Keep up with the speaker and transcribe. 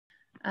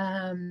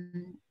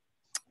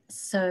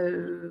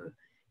So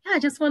yeah, I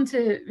just want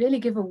to really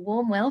give a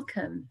warm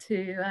welcome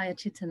to Ayya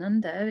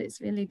Cittānandā.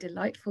 It's really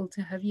delightful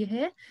to have you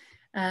here.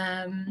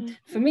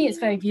 For me, it's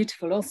very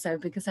beautiful also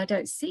because I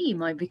don't see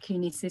my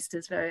Bhikkhuni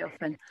sisters very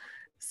often.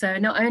 So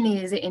not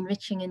only is it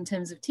enriching in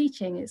terms of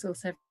teaching, it's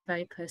also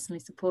very personally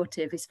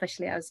supportive,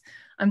 especially as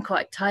I'm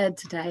quite tired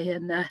today.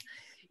 And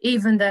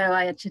even though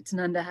Ayya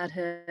Cittānandā had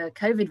her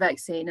COVID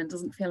vaccine and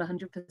doesn't feel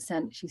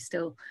 100%, she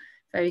still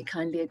very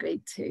kindly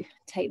agreed to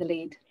take the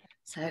lead.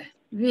 So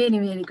really,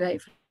 really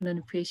grateful and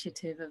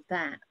appreciative of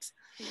that.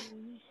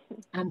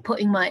 I'm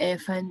putting my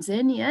earphones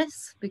in,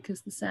 yes,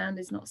 because the sound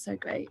is not so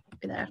great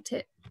without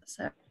it.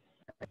 So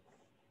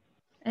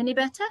any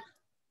better?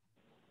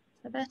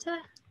 Is that better?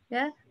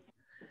 Yeah?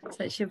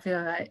 So it should be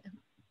all right.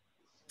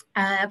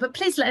 But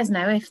please let us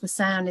know if the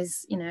sound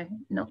is, you know,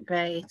 not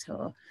great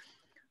or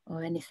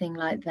anything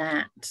like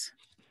that.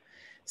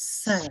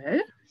 So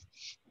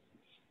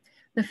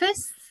the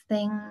first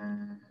thing,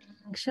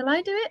 shall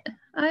I do it,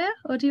 Ayya,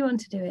 or do you want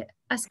to do it?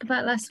 Ask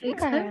about last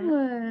week's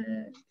homework.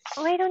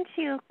 Why don't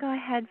you go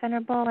ahead,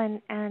 Venerable,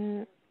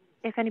 and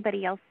if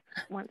anybody else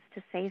wants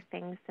to say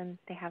things, then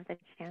they have the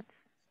chance.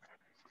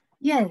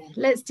 Yeah,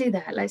 let's do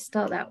that. Let's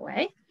start that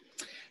way.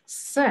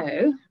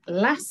 So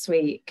last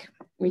week,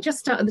 we just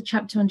started the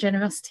chapter on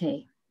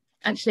generosity.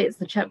 Actually, it's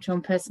the chapter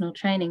on personal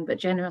training, but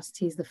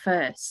generosity is the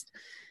first,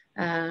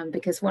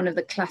 because one of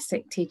the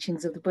classic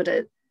teachings of the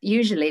Buddha,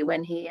 usually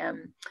when he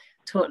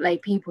taught lay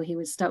people, he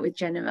would start with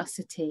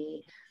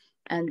generosity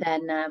and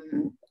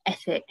then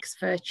ethics,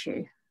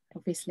 virtue.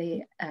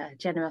 Obviously,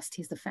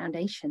 generosity is the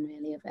foundation,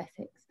 really, of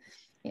ethics.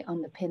 It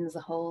underpins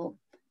the whole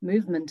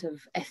movement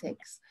of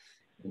ethics,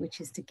 which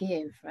is to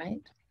give,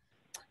 right?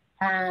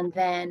 And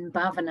then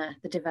bhavana,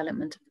 the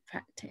development of the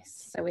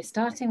practice. So we're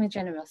starting with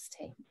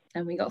generosity.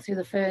 And we got through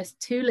the first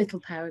two little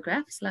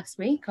paragraphs last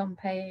week on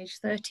page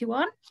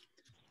 31,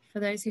 for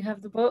those who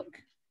have the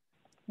book.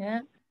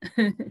 Yeah.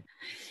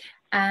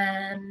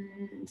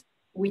 And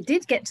we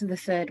did get to the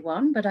third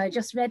one, but I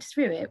just read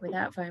through it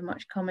without very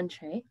much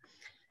commentary.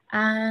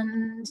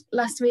 And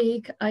last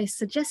week I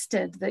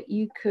suggested that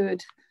you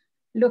could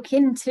look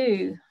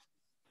into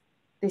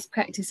this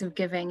practice of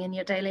giving in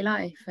your daily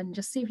life and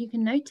just see if you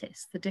can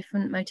notice the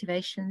different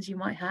motivations you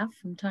might have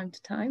from time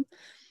to time.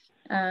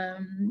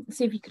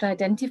 See if you could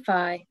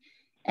identify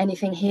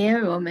anything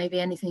here or maybe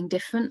anything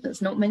different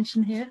that's not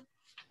mentioned here.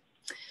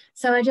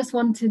 So I just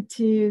wanted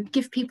to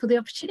give people the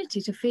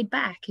opportunity to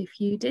feedback if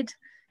you did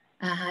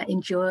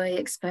enjoy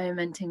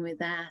experimenting with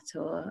that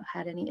or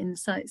had any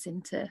insights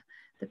into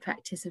the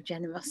practice of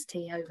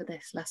generosity over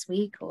this last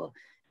week, or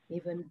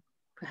even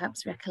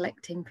perhaps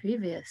recollecting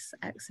previous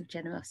acts of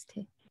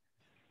generosity.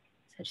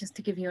 So just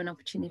to give you an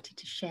opportunity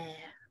to share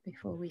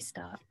before we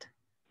start.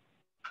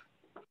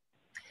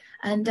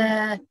 And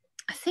I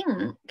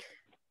think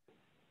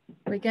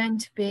we're going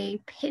to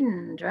be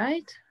pinned,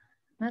 right,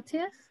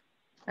 Matthias?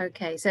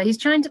 Okay, so he's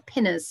trying to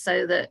pin us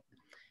so that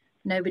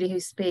nobody who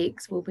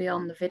speaks will be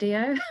on the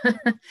video.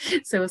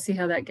 So we'll see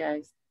how that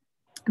goes.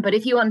 But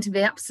if you want to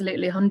be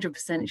absolutely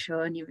 100%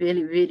 sure and you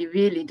really, really,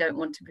 really don't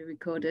want to be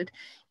recorded,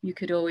 you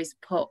could always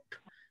pop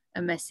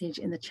a message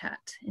in the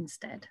chat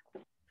instead.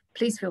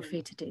 Please feel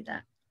free to do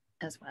that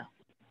as well.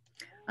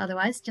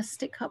 Otherwise, just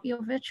stick up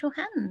your virtual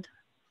hand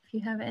if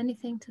you have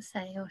anything to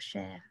say or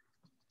share.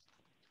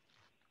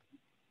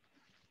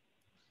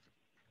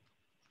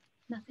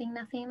 Nothing,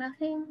 nothing,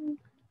 nothing.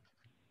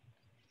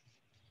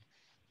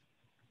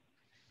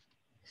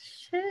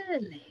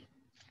 Surely.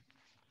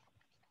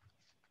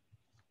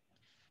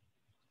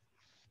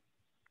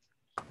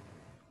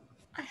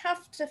 I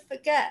have to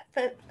forget,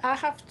 but I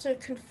have to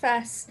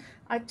confess,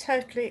 I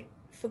totally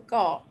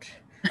forgot.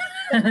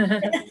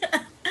 I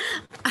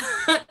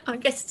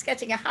guess it's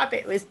getting a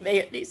habit with me.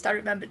 At least I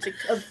remember to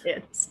come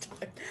here this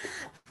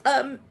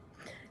time.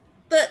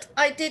 But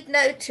I did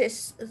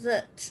notice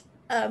that,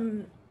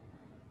 and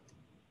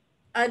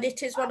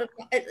it is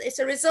it's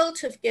a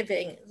result of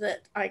giving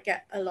that I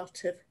get a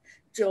lot of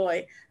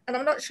joy. And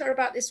I'm not sure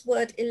about this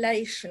word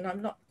elation.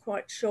 I'm not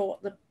quite sure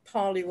what the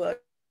Pali word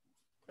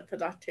for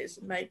that is.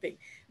 Maybe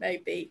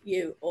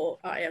you or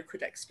Ayya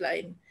could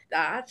explain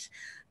that.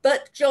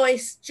 But joy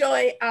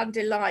and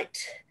delight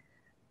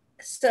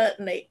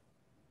certainly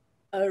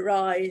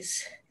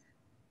arise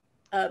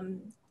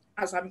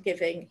as I'm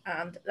giving,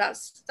 and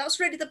that's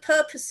really the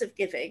purpose of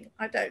giving.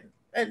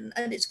 And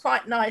it's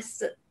quite nice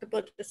that the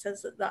Buddha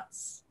says that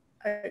that's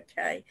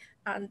okay,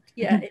 and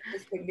yeah, it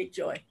does bring me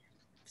joy.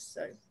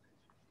 So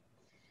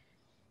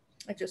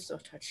I just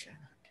thought I'd share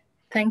that.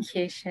 Thank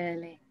you,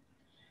 Shirley.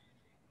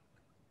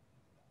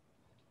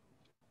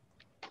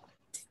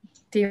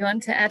 Do you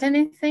want to add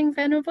anything,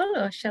 Venerable,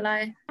 or shall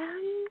I?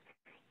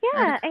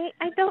 Yeah,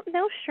 I don't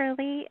know,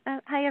 Shirley.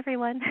 Hi,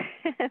 everyone.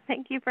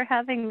 Thank you for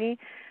having me.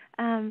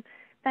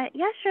 But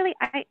yeah, Shirley,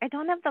 I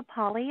don't have the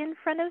Pali in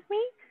front of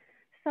me,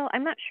 so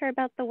I'm not sure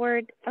about the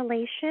word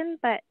elation,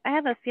 but I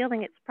have a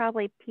feeling it's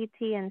probably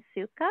PT and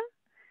Sukha.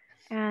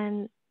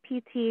 And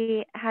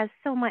PT has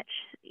so much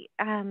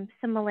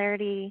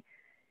similarity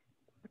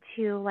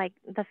to like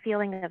the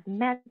feeling of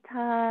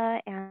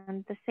metta,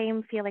 and the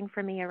same feeling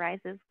for me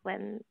arises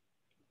when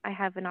I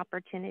have an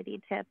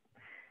opportunity to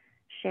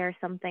share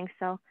something.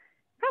 So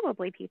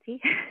probably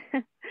PT.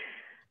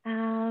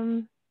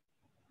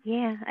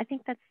 Yeah, I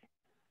think that's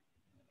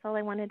all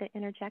I wanted to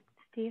interject.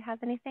 Do you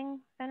have anything,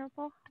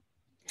 Venerable?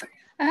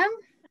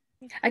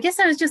 I guess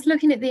I was just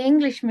looking at the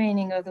English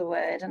meaning of the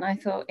word, and I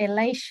thought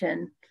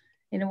elation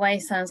in a way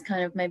sounds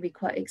kind of maybe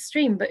quite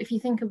extreme, but if you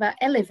think about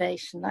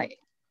elevation, like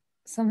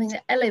something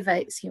that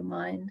elevates your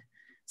mind,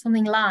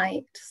 something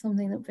light,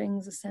 something that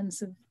brings a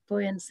sense of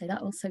buoyancy,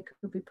 that also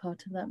could be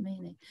part of that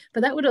meaning.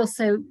 But that would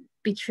also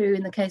be true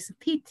in the case of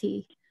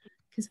PT,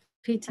 because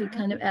PT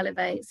kind of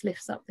elevates,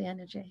 lifts up the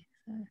energy.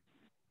 So,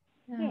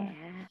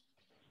 yeah.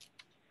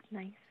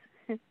 Nice.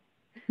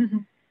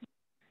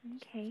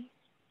 Okay.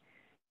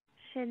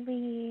 Should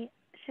we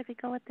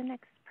go with the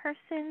next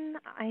person?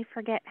 I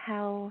forget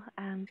how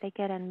they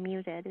get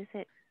unmuted. Is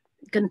it?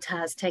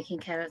 Guntar's taking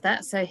care of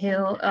that, so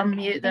he'll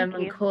unmute them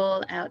and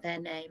call out their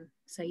name,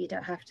 so you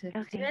don't have to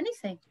do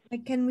anything.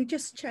 Can we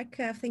just check?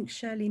 I think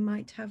Shirley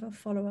might have a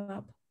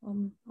follow-up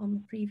on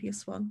the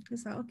previous one.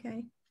 Is that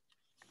okay?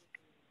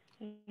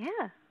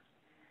 Yeah, of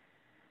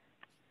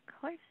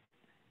course.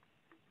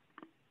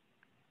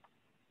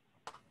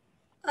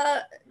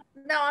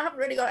 No, I haven't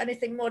really got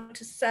anything more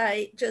to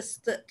say,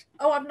 just that,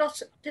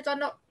 did I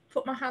not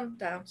put my hand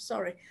down?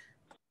 Sorry.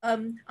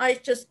 I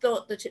just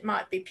thought that it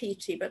might be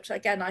PT, but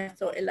again, I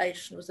thought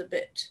elation was a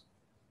bit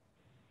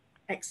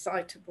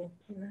excitable.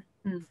 You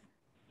know?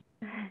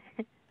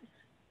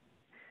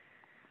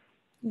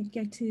 We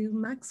go to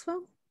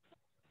Maxwell.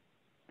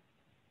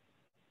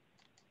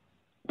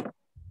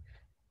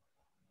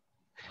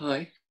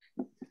 Hi.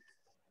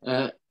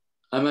 Am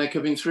I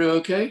coming through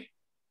okay?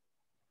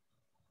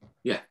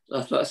 Yeah,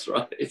 that's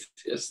right.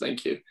 Yes,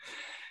 thank you.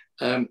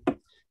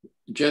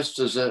 Just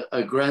as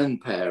a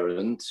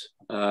grandparent,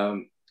 my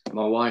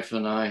wife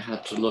and I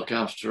had to look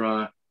after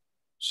our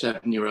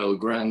 7-year-old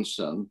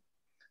grandson,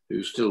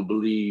 who still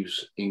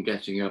believes in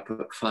getting up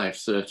at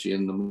 5:30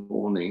 in the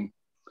morning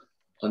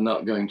and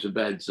not going to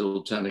bed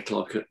till 10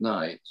 o'clock at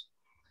night.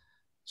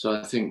 So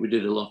I think we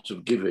did a lot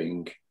of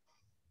giving.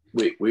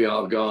 We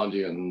are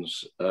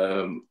guardians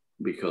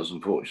because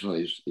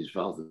unfortunately his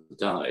father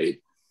died.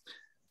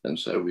 And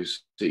so we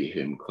see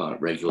him quite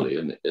regularly,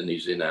 and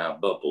he's in our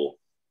bubble.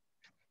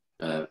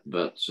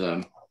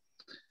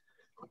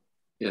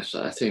 Yes,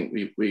 I think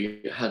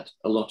we had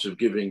a lot of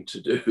giving to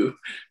do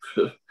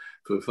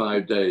for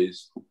 5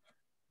 days.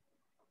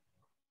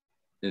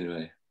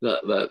 Anyway,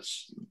 that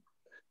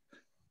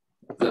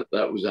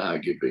was our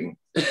giving.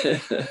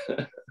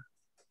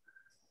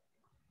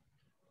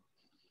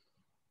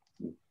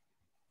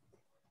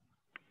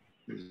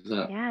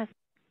 Yeah,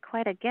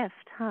 quite a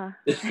gift, huh?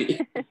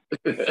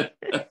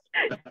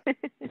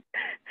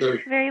 So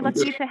very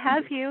lucky to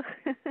have you.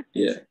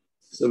 Yeah,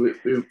 so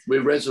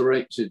we're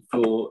resurrected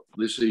for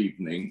this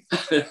evening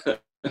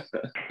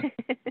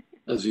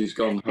as he's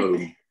gone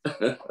home.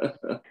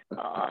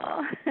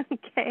 Oh,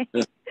 okay.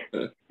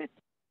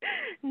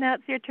 Now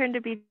it's your turn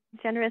to be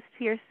generous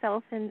to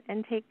yourself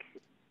and take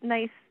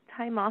nice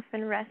time off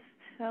and rest.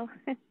 So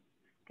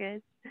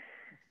good.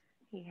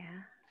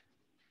 Yeah.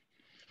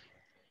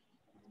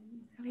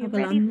 Are you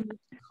ready?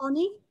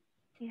 Connie?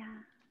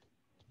 Yeah.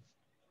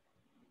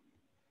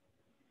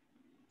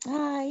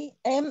 Hi.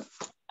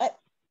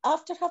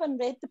 After having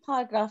read the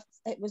paragraph,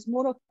 it was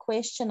more a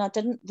question. I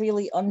didn't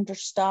really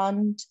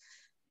understand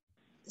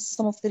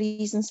some of the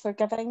reasons for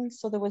giving.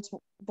 So there was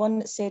one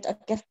that said a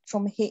gift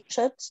from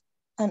hatred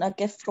and a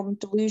gift from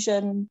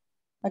delusion,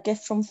 a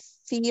gift from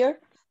fear.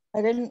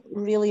 I didn't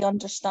really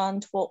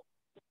understand what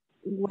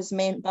was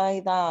meant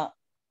by that.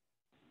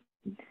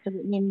 Does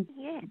it mean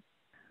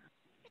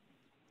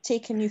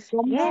taking you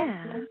from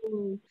that?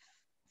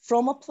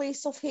 From a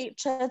place of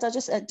hatred?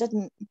 It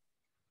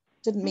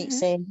didn't make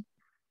sense.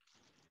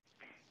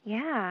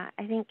 Yeah,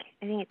 I think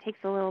it takes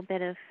a little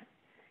bit of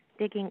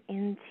digging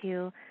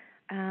into.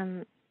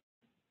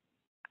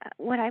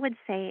 What I would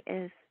say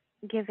is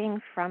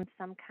giving from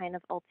some kind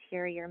of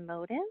ulterior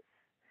motive.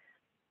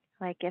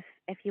 Like if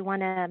you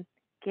want to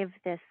give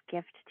this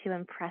gift to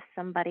impress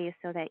somebody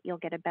so that you'll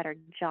get a better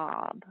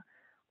job,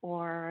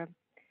 or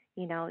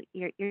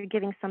you're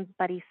giving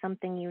somebody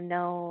something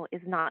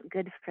is not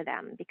good for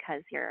them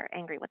because you're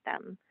angry with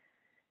them.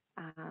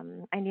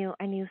 I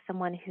knew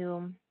someone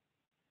who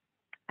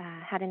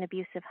had an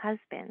abusive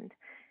husband,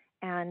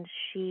 and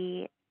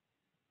she,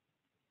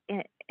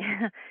 in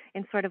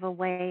sort of a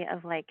way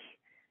of like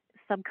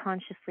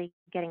subconsciously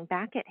getting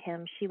back at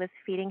him, she was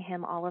feeding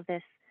him all of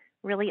this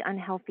really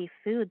unhealthy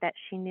food that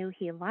she knew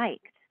he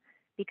liked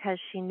because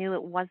she knew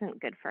it wasn't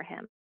good for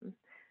him.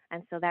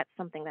 And so that's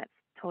something that's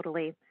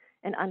totally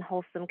an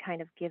unwholesome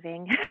kind of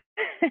giving,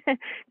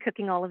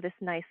 cooking all of this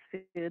nice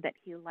food that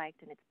he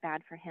liked and it's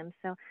bad for him.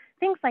 So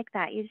things like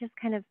that, you just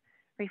kind of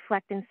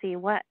reflect and see,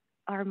 what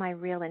are my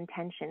real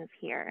intentions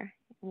here?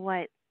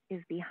 What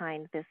is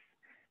behind this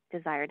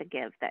desire to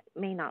give that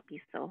may not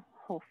be so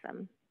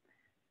wholesome?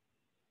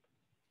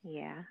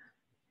 Yeah.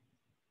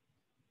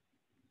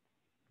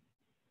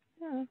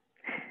 Oh.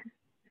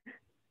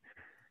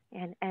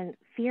 And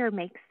fear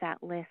makes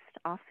that list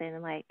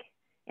often. Like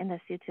in the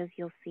suttas,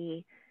 you'll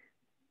see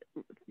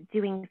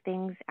doing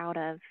things out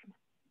of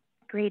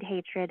greed,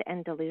 hatred,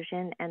 and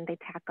delusion, and they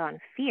tack on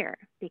fear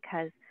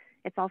because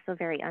it's also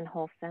very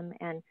unwholesome.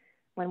 And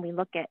when we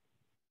look at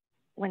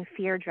when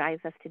fear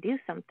drives us to do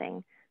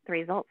something, the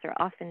results are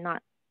often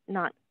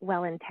not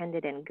well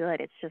intended and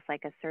good. It's just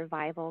like a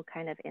survival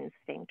kind of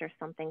instinct or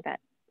something that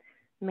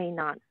may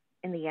not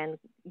in the end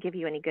give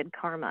you any good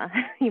karma.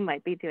 You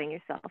might be doing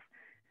yourself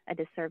a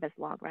disservice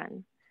long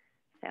run.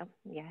 So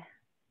yeah.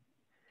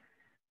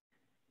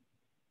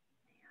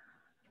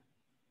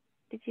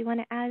 Did you want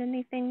to add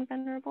anything,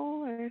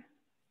 Venerable, or?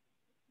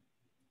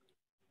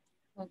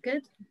 All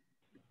good.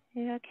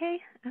 You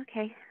okay?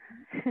 Okay.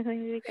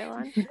 Maybe we go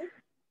on.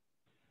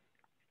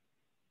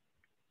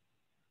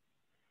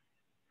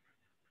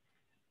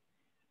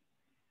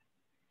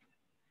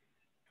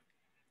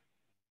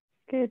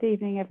 Good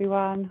evening,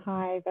 everyone.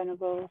 Hi,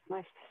 Venerable.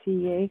 Nice to see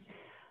you.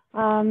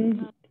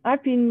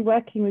 I've been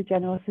working with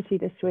generosity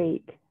this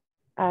week,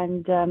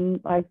 and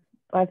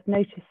I've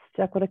noticed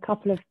I've got a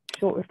couple of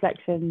short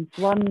reflections.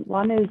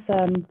 One is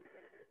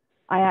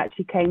I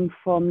actually came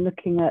from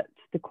looking at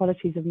the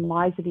qualities of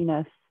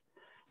miserliness,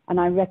 and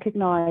I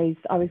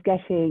recognized I was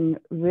getting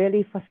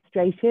really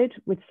frustrated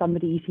with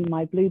somebody eating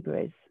my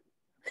blueberries.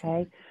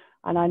 Okay.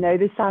 And I know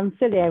this sounds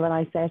silly when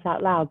I say it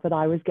out loud, but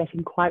I was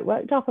getting quite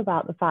worked up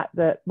about the fact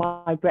that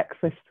my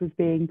breakfast was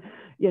being,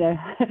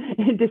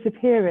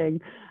 disappearing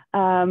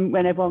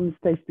when everyone's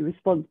supposed to be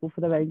responsible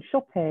for their own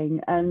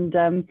shopping. And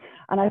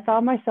I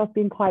found myself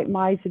being quite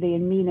miserly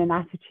and mean in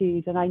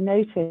attitude. And I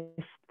noticed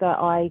that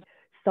I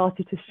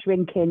started to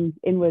shrink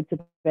inwards a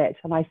bit,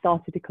 and I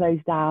started to close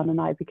down,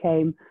 and I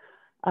became,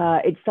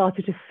 it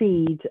started to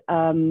feed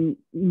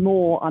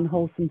more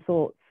unwholesome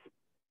thoughts,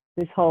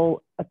 this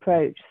whole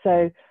approach.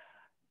 So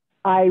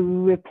I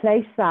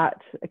replaced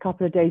that a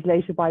couple of days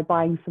later by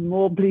buying some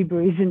more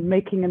blueberries and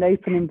making an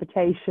open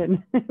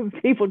invitation for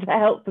people to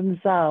help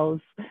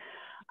themselves,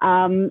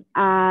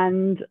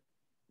 and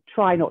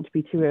try not to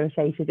be too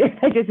irritated if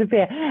they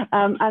disappear.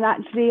 And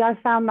actually, I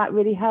found that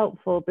really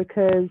helpful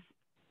because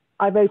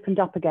I've opened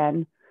up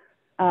again,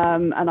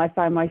 and I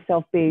found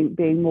myself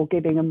being more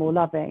giving and more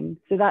loving.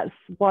 So that's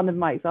one of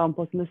my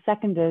examples. And the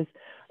second is,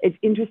 it's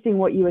interesting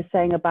what you were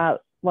saying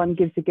about one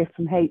gives a gift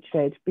from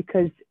hatred,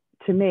 because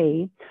to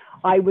me,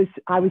 I was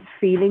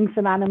feeling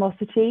some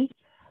animosity,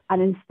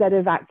 and instead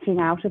of acting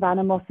out of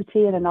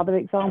animosity, in another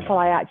example,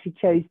 I actually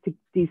chose to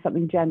do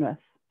something generous,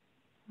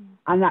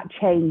 and that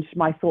changed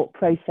my thought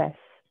process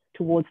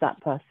towards that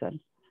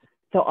person.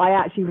 So I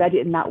actually read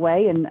it in that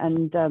way and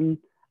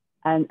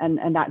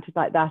acted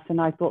like that, and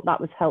I thought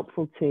that was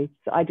helpful too.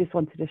 So I just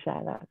wanted to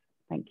share that.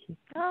 Thank you.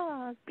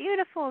 Oh,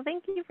 beautiful!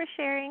 Thank you for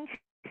sharing.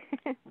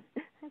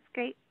 That's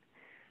great.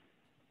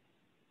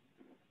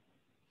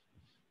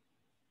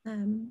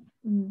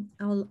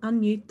 I'll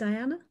unmute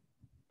Diana.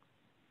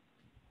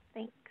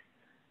 Thanks.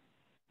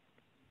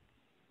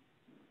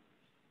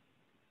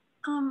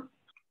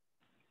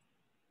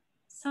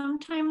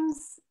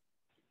 Sometimes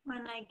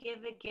when I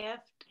give a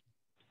gift,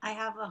 I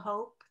have a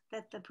hope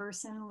that the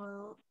person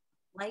will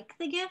like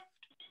the gift,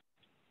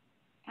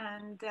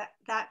 and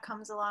that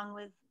comes along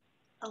with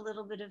a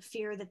little bit of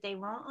fear that they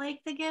won't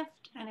like the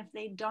gift. And if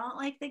they don't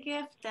like the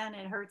gift, then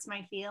it hurts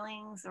my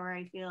feelings, or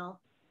I feel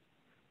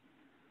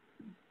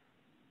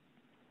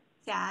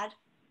sad.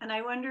 And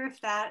I wonder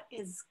if that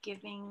is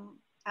giving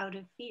out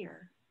of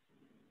fear,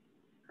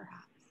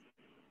 perhaps.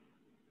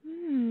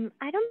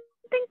 I don't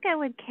think I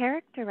would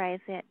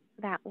characterize it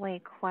that way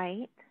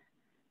quite.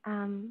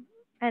 And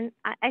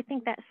I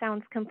think that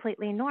sounds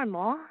completely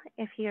normal.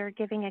 If you're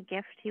giving a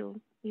gift, you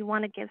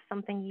want to give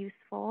something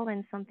useful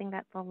and something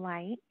that they'll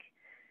like.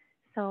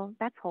 So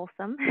that's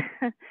wholesome.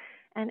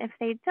 And if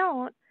they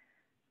don't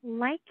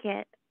like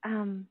it,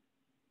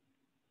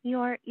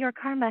 your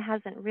karma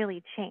hasn't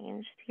really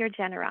changed. Your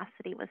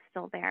generosity was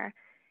still there,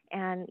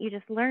 and you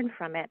just learned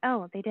from it.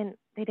 Oh, they didn't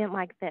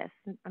like this.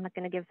 I'm not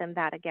going to give them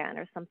that again,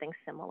 or something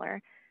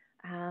similar.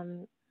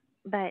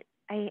 But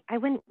I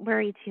wouldn't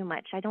worry too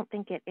much. I don't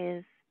think it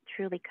is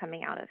truly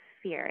coming out of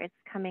fear. It's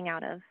coming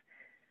out of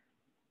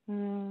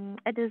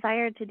a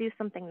desire to do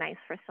something nice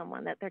for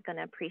someone that they're going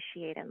to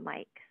appreciate and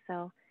like.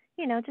 So,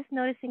 just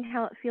noticing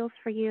how it feels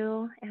for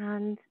you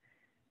and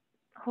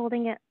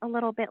holding it a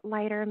little bit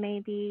lighter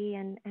maybe,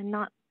 and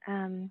not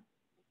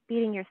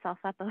beating yourself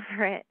up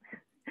over it,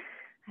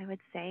 I would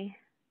say.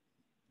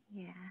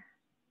 Yeah.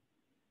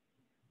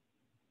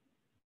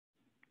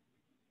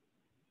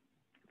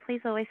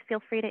 Please always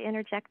feel free to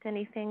interject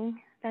anything,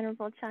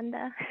 Venerable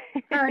Chanda.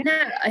 Oh,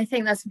 no, I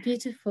think that's a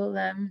beautiful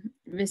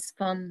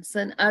response.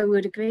 And I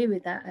would agree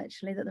with that,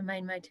 actually, that the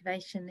main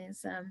motivation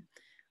is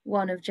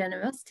one of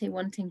generosity,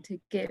 wanting to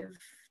give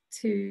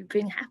to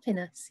bring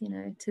happiness,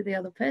 to the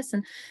other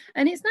person.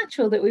 And it's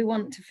natural that we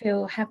want to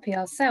feel happy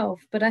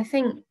ourselves. But I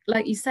think,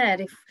 like you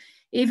said,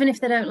 even if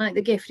they don't like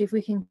the gift, if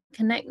we can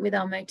connect with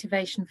our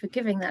motivation for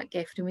giving that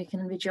gift, and we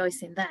can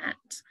rejoice in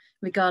that,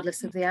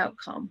 regardless of the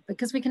outcome,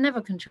 because we can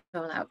never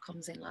control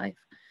outcomes in life,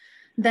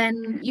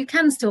 then you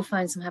can still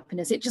find some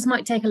happiness. It just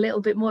might take a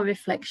little bit more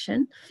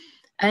reflection.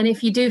 And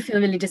if you do feel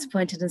really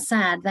disappointed and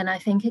sad, then I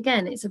think,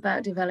 again, it's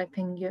about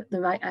developing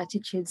the right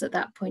attitudes at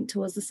that point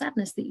towards the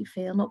sadness that you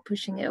feel, not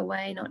pushing it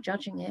away, not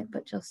judging it,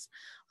 but just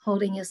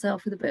holding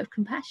yourself with a bit of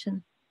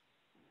compassion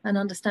and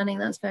understanding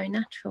that's very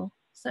natural.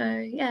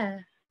 So yeah,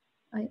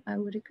 I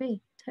would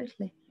agree,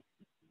 totally.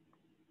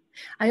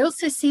 I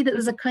also see that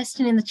there's a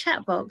question in the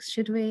chat box.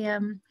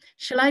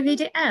 Shall I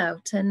read it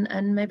out,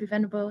 and maybe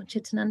Venerable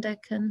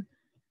Cittānandā can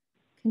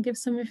give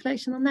some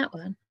reflection on that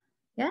one?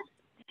 Yeah?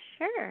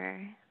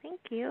 Sure, thank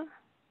you.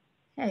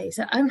 Okay,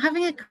 so I'm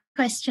having a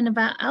question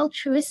about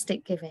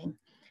altruistic giving.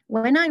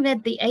 When I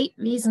read the 8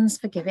 reasons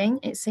for giving,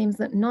 it seems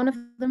that none of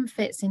them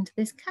fits into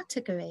this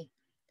category.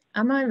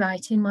 Am I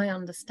right in my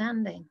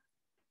understanding?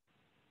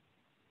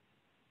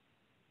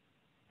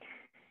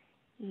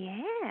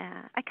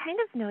 Yeah, I kind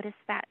of noticed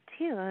that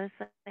too. I was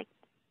like,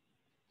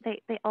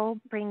 they all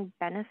bring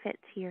benefit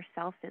to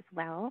yourself as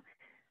well.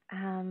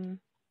 I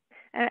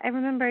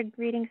remembered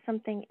reading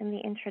something in the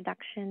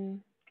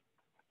introduction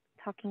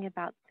talking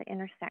about the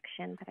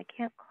intersection, but I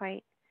can't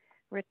quite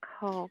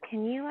recall.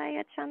 Can you,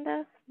 Ayya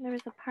Chanda? There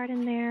was a part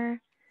in there.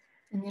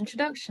 In the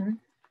introduction?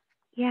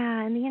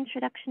 Yeah, in the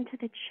introduction to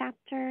the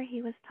chapter,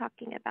 he was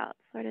talking about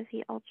sort of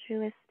the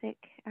altruistic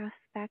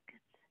aspect.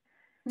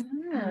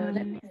 Oh,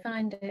 let me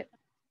find it.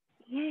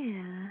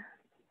 Yeah.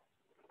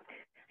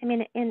 I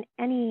mean, in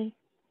any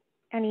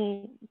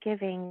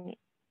giving,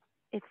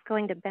 it's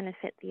going to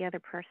benefit the other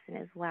person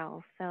as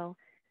well. So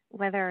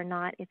whether or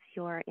not it's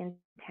your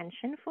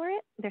intention for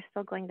it, they're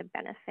still going to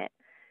benefit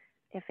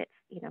if it's,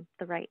 you know,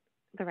 the right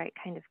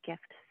kind of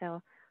gift.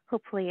 So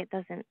hopefully it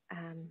doesn't,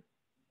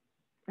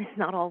 it's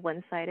not all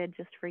one-sided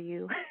just for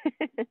you.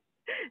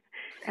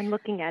 And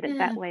looking at it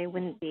that way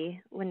wouldn't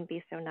be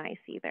so nice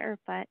either.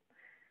 But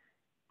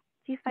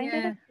do you find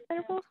it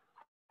acceptable?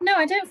 No,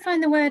 I don't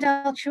find the word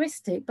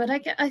altruistic, but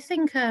I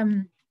think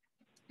I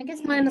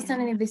guess my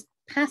understanding of this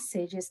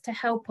passage is to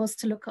help us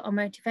to look at our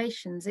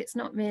motivations. It's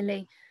not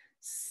really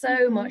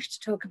so much to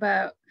talk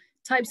about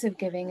types of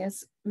giving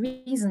as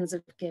reasons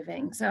of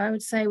giving. So I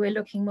would say we're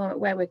looking more at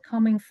where we're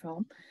coming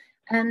from,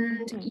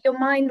 and your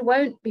mind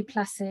won't be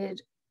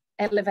placid,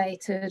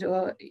 elevated,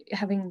 or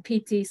having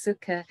piti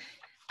sukha,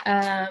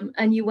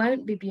 and you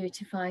won't be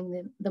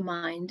beautifying the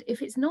mind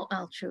if it's not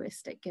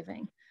altruistic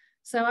giving.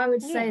 So I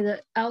would say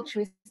that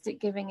altruistic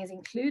giving is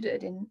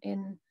included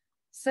in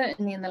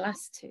certainly in the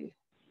last 2.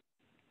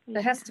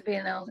 There has to be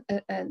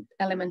an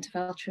element of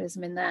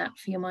altruism in that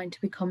for your mind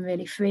to become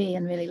really free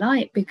and really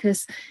light,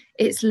 because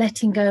it's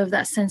letting go of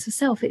that sense of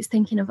self. It's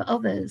thinking of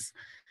others,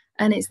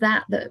 and it's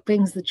that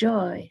brings the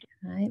joy,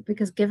 right?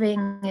 Because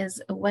giving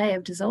is a way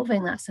of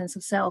dissolving that sense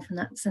of self and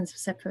that sense of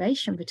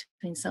separation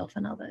between self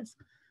and others.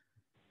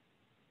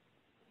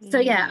 So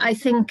yeah, I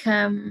think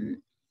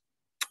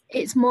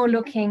it's more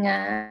looking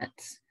at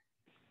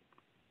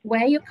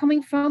where you're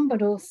coming from,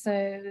 but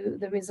also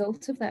the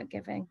result of that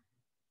giving.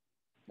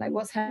 Like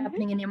what's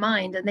happening in your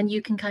mind, and then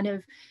you can kind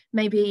of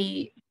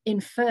maybe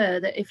infer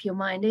that if your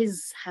mind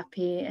is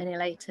happy and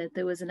elated,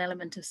 there was an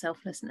element of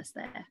selflessness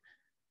there.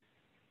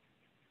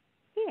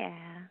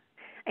 Yeah,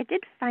 I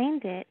did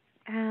find it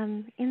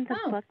in the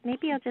book.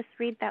 Maybe I'll just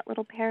read that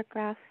little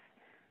paragraph,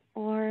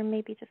 or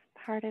maybe just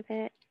part of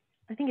it.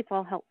 I think it's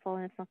all helpful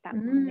and it's not that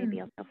long.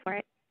 Maybe I'll go for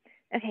it.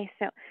 Okay,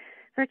 so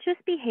virtuous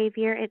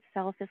behavior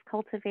itself is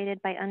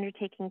cultivated by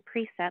undertaking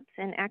precepts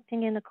and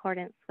acting in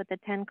accordance with the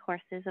 10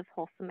 courses of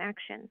wholesome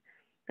action.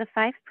 The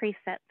 5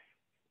 precepts,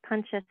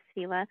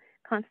 Panchasila,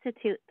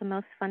 constitute the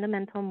most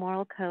fundamental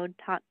moral code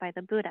taught by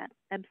the Buddha,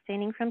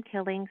 abstaining from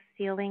killing,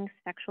 stealing,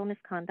 sexual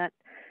misconduct,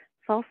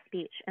 false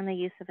speech, and the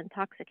use of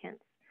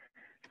intoxicants.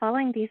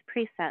 Following these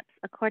precepts,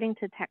 according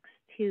to text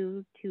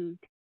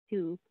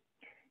 2.2.2,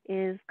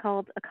 is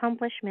called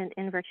accomplishment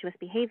in virtuous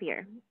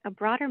behavior. A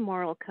broader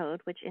moral code,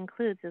 which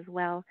includes as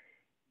well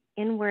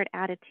inward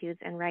attitudes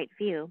and right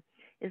view,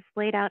 is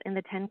laid out in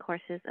the 10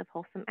 courses of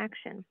wholesome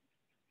action,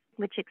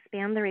 which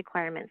expand the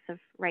requirements of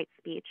right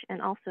speech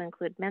and also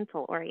include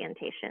mental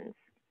orientations.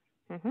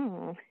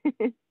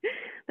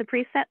 The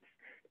precepts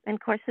and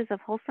courses of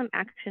wholesome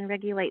action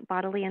regulate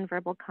bodily and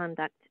verbal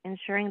conduct,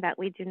 ensuring that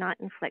we do not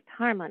inflict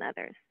harm on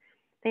others.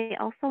 They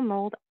also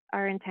mold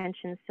our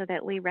intentions so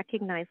that we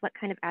recognize what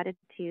kind of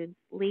attitudes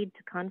lead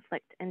to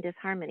conflict and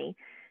disharmony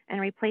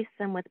and replace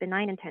them with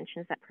benign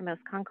intentions that promote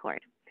concord.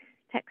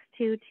 Text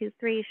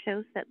 2.2.3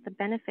 shows that the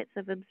benefits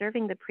of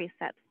observing the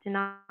precepts do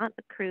not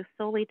accrue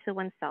solely to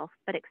oneself,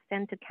 but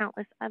extend to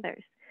countless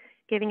others,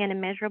 giving an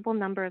immeasurable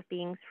number of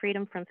beings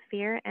freedom from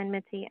fear,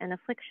 enmity, and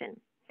affliction.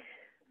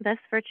 Thus,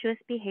 virtuous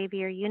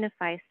behavior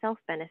unifies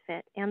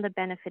self-benefit and the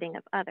benefiting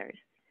of others.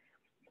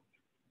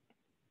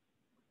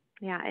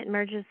 Yeah, it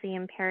merges the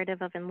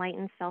imperative of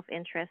enlightened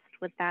self-interest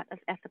with that of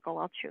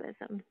ethical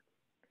altruism.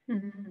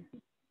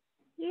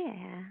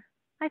 Yeah,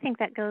 I think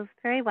that goes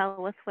very well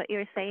with what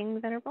you're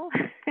saying, Venerable.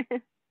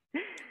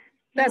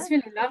 That's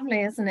really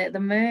lovely, isn't it?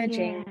 The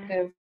merging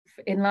of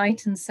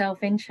enlightened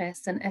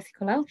self-interest and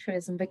ethical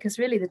altruism, because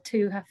really the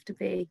two have to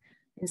be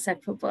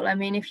inseparable. I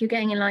mean, if you're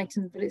getting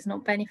enlightened but it's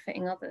not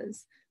benefiting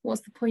others,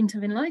 what's the point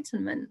of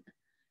enlightenment?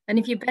 And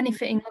if you're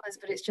benefiting others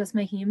but it's just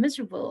making you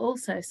miserable,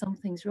 also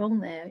something's wrong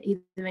there,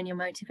 either in your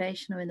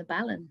motivation or in the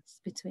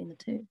balance between the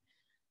two.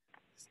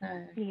 So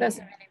that's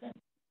a really,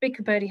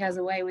 Bhikkhu Bodhi has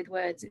a way with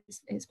words.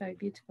 It's very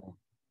beautiful.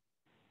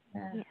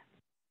 Yeah.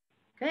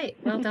 Great,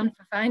 well done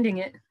for finding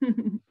it.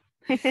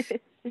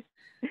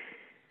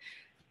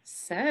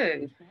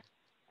 So,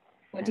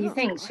 what do you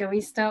think? Shall we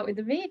start with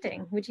the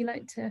reading? Would you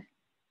like to?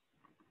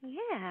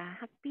 Yeah,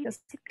 happy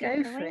just to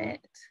go for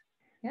it.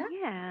 Yeah.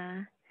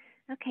 Yeah.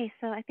 Okay,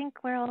 so I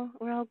think we're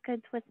all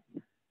good with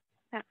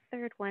that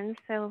third one.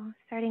 So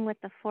starting with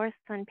the fourth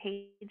on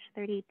page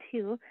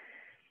 32,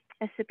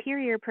 a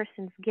superior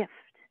person's gift.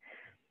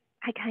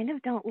 I kind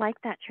of don't like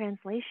that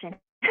translation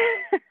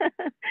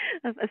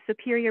of a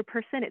superior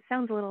person. It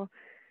sounds a little,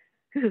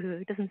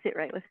 it doesn't sit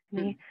right with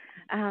me.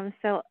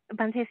 So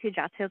Bhante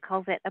Sujato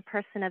calls it a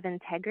person of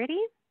integrity,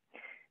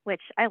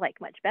 which I like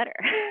much better.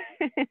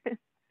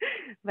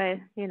 But,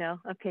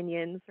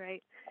 opinions,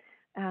 right?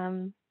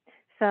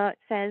 So it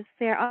says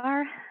there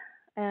are,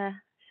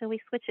 shall we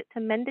switch it to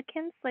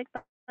mendicants like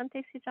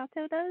Bhante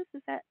Sujato does?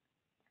 Is that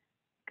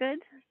good?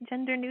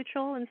 Gender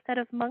neutral instead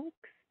of monks?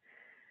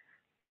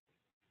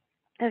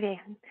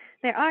 Okay,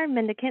 there are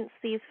mendicants,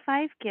 these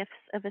 5 gifts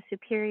of a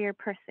superior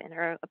person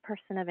or a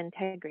person of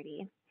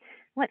integrity.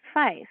 What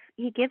 5?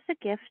 He gives a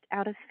gift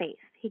out of faith.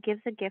 He gives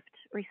a gift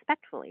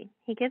respectfully.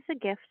 He gives a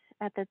gift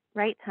at the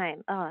right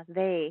time.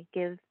 They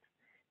give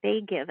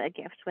a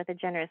gift with a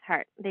generous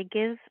heart. They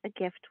give a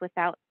gift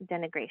without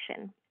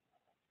denigration.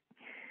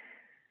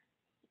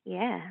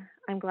 Yeah,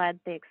 I'm glad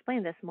they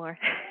explained this more.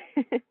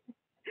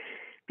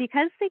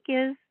 Because they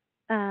give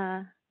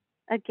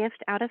a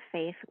gift out of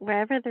faith,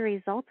 wherever the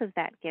result of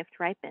that gift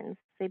ripens,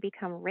 they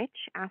become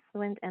rich,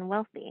 affluent, and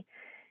wealthy.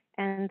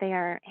 And they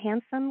are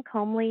handsome,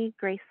 comely,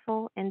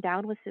 graceful,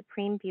 endowed with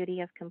supreme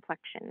beauty of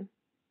complexion.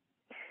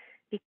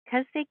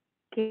 Because they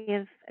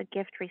give a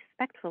gift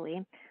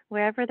respectfully,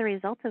 wherever the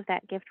result of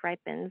that gift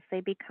ripens,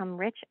 they become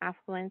rich,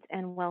 affluent,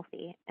 and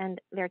wealthy.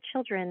 And their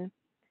children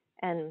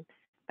and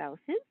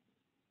spouses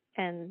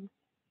and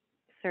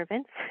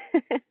servants,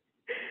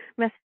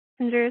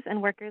 messengers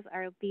and workers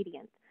are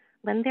obedient.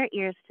 Lend their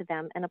ears to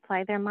them and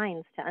apply their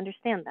minds to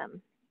understand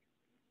them.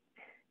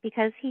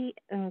 Because they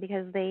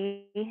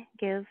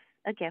give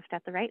a gift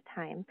at the right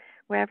time,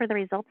 wherever the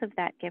result of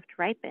that gift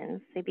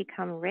ripens, they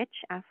become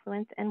rich,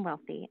 affluent, and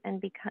wealthy, and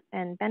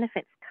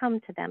benefits come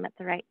to them at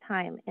the right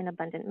time in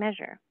abundant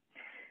measure.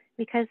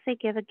 Because they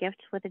give a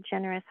gift with a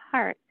generous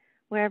heart,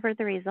 wherever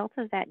the result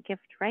of that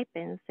gift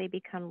ripens, they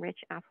become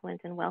rich,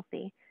 affluent, and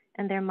wealthy,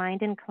 and their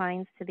mind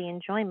inclines to the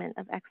enjoyment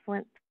of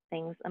excellent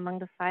things among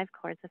the 5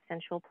 chords of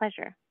sensual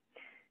pleasure.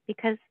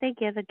 Because they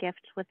give a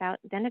gift without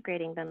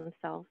denigrating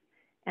themselves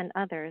and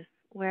others,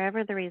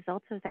 wherever the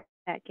result of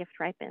that gift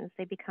ripens,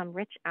 they become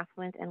rich,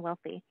 affluent, and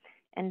wealthy,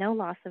 and no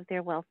loss of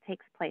their wealth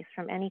takes place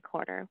from any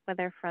quarter,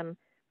 whether from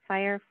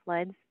fire,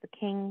 floods, the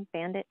king,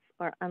 bandits,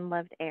 or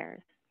unloved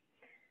heirs.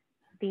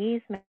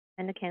 These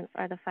mendicants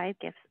are the 5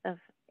 gifts of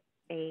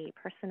a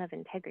person of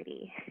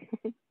integrity.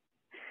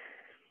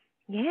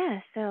 Yeah,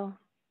 so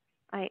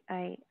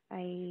I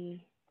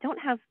don't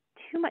have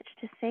too much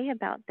to say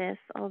about this,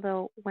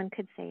 although one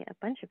could say a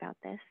bunch about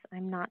this.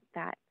 I'm not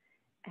that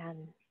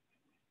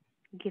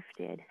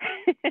gifted.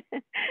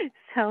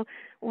 So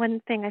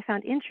one thing I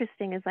found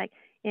interesting is like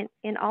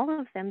in all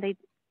of them, they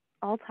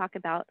all talk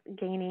about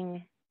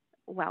gaining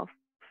wealth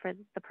for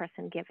the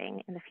person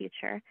giving in the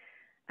future,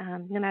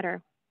 no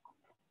matter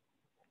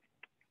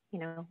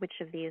which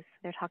of these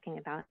they're talking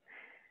about.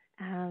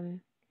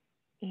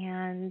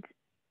 And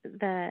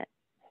the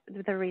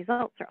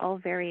results are all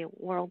very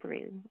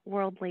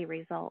worldly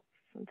results,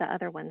 the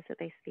other ones that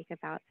they speak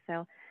about.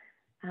 So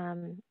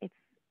it's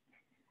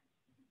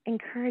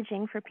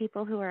encouraging for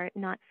people who are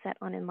not set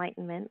on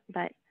enlightenment,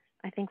 but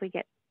I think we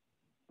get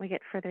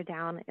further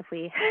down if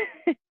we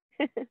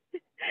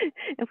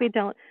if we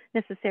don't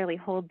necessarily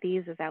hold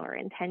these as our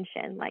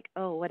intention, like,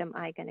 oh, what am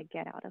I going to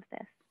get out of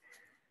this?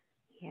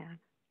 Yeah.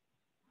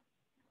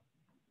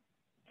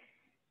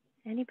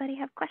 Anybody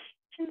have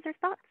questions or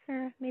thoughts,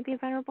 or maybe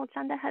Venerable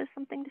Chanda has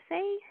something to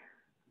say?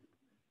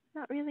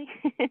 Not really.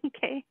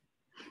 Okay.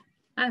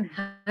 I'm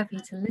happy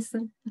to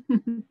listen.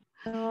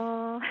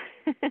 Oh.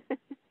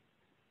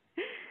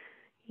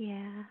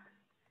 Yeah.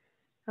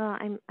 Well,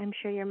 I'm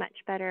sure you're much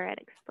better at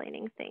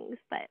explaining things,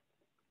 but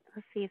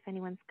let's see if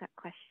anyone's got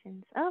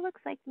questions. Oh,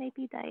 looks like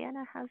maybe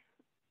Diana has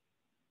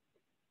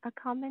a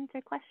comment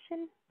or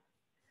question.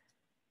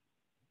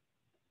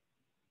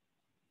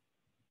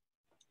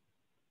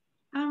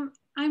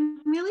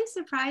 I'm really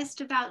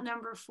surprised about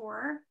number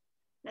 4,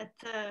 that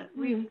the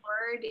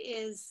reward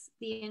is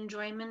the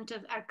enjoyment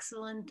of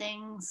excellent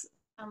things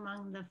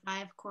among the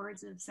 5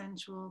 chords of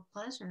sensual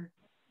pleasure.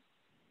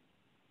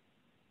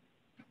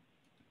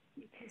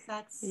 Because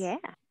that's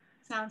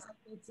sounds like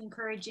it's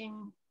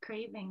encouraging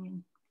craving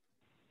and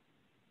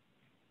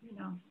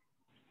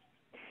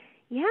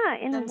Yeah,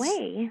 in a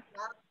way.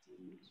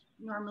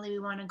 Normally we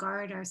want to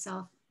guard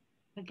ourselves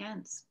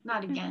against,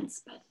 not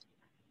against, but.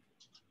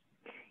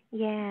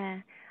 Yeah,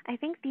 I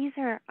think these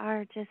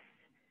are just,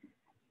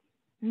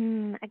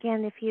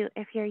 again,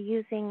 if you're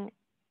using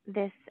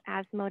this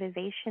as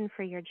motivation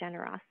for your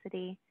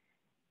generosity,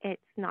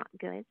 it's not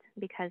good,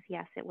 because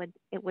yes, it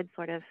would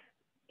sort of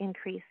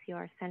increase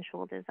your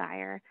sensual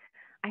desire.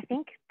 I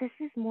think this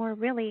is more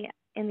really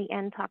in the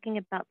end talking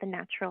about the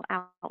natural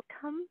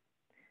outcome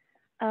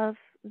of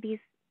these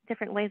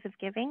different ways of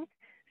giving.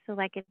 So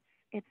like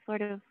it's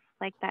sort of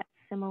like that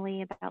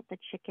simile about the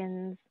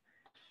chickens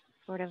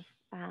sort of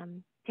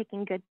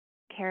taking good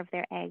care of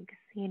their eggs,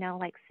 you know,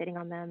 like sitting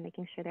on them,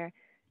 making sure they're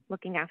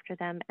looking after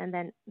them, and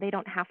then they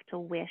don't have to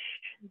wish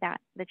that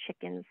the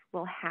chickens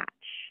will hatch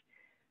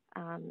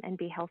and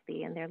be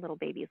healthy and their little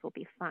babies will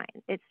be fine.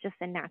 It's just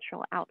a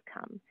natural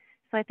outcome.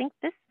 So I think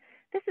this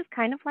is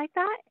kind of like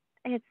that.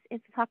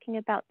 It's talking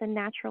about the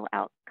natural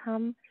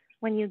outcome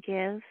when you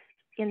give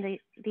in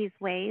these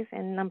ways.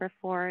 And number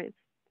 4 is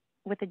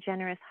with a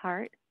generous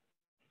heart.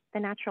 The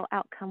natural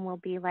outcome will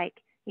be like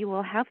you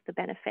will have the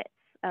benefits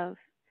of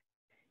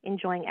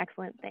enjoying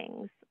excellent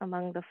things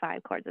among the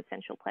 5 chords of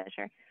sensual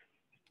pleasure.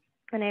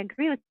 And I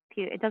agree with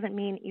you. It doesn't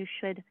mean you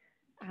should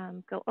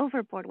go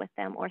overboard with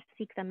them or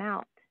seek them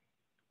out,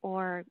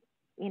 or,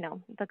 you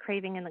know, the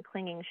craving and the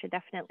clinging should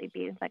definitely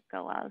be let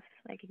go of,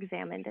 like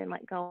examined and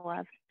let go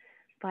of.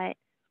 But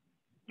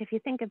if you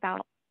think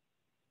about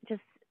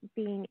just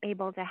being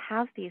able to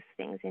have these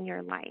things in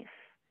your life,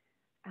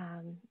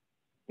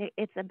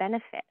 it's a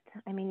benefit.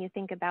 I mean, you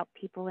think about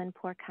people in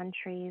poor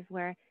countries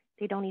where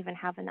they don't even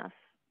have enough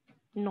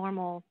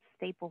normal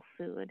staple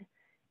food,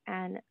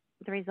 and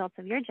the results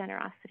of your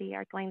generosity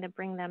are going to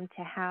bring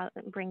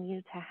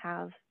you to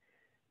have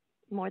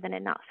more than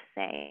enough,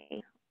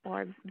 say,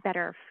 or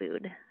better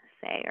food,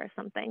 say, or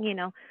something, you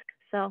know.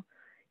 So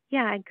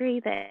yeah, I agree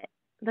that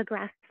the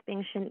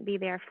grasping shouldn't be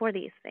there for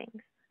these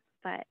things,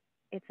 but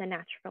it's a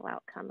natural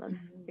outcome of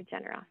your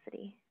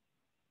generosity.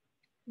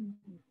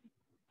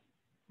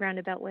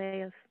 Roundabout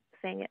way of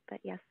saying it, but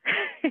yes.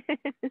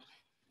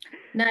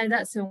 No,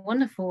 that's a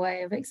wonderful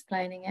way of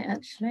explaining it,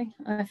 actually.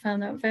 I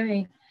found that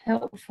very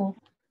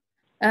helpful.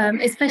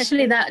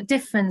 Especially that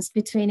difference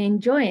between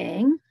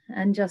enjoying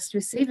and just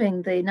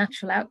receiving the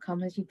natural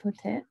outcome, as you put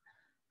it,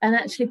 and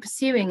actually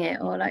pursuing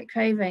it, or like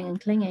craving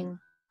and clinging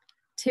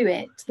to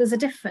it. There's a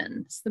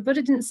difference. The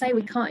Buddha didn't say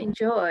we can't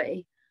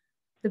enjoy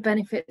the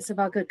benefits of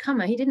our good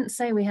karma. He didn't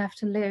say we have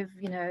to live,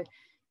 you know,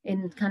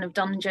 in kind of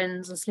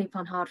dungeons and sleep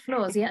on hard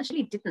floors. He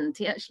actually didn't.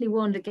 He actually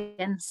warned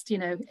against, you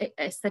know,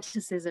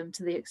 aestheticism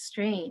to the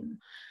extreme.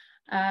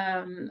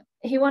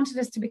 He wanted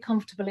us to be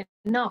comfortable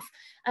enough.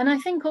 And I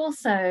think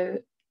also,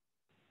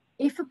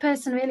 if a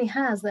person really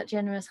has that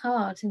generous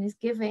heart and is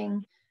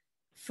giving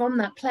from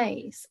that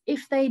place,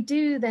 if they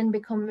do then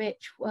become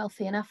rich,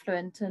 wealthy and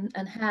affluent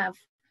and have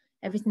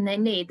everything they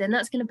need, then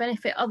that's going to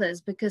benefit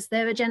others, because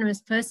they're a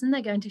generous person,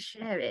 they're going to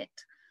share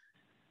it,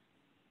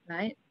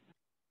 right?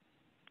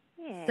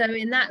 Yeah. So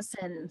in that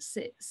sense,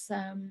 it's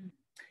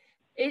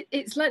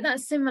like that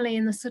simile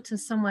in the Sutta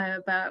somewhere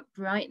about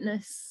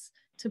brightness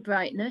to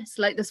brightness.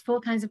 Like there's 4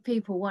 kinds of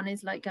people. One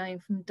is like going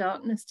from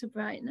darkness to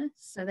brightness,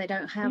 so they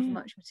don't have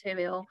much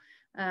material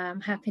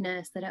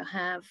happiness, they don't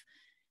have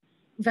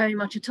very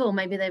much at all.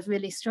 Maybe they've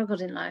really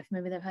struggled in life,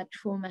 maybe they've had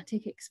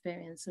traumatic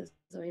experiences,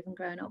 or even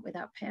grown up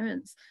without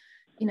parents.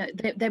 You know,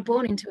 they're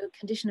born into a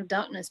condition of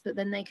darkness, but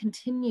then they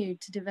continue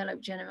to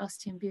develop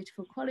generosity and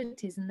beautiful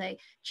qualities, and they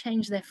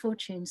change their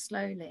fortune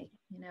slowly.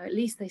 You know, at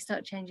least they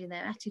start changing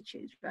their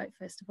attitude, right,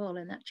 first of all,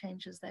 and that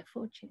changes their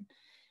fortune.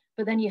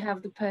 But then you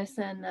have the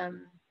person,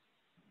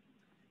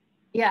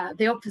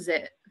 the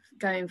opposite,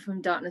 going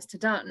from darkness to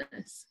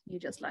darkness. You're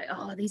just like,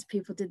 oh, these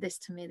people did this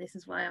to me, this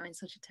is why I'm in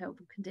such a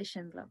terrible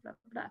condition, blah, blah,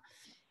 blah.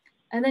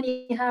 And then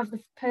you have the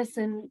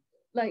person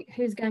like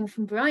who's going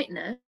from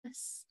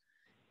brightness,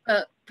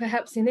 but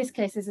perhaps in this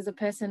case, this is a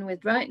person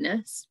with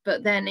brightness,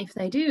 but then if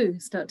they do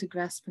start to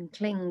grasp and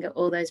cling at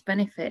all those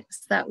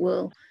benefits, that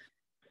will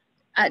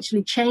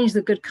actually change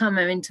the good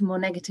karma into more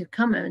negative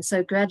karma, and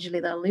so gradually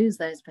they'll lose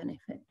those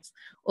benefits.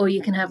 Or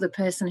you can have the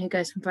person who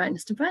goes from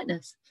brightness to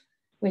brightness,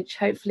 which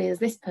hopefully is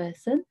this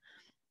person,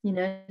 you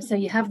know. So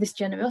you have this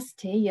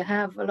generosity, you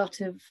have a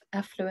lot of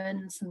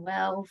affluence and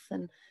wealth,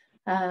 and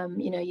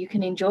you know, you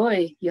can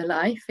enjoy your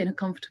life in a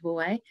comfortable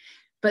way.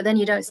 But then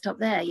you don't stop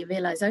there. You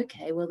realize,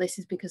 okay, well, this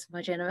is because of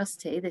my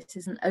generosity. This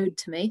isn't owed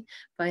to me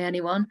by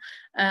anyone.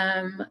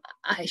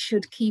 I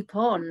should keep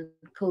on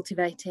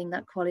cultivating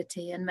that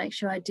quality and make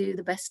sure I do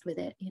the best with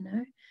it, you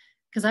know.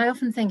 Because I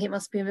often think it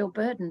must be a real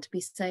burden to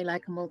be, say,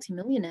 like a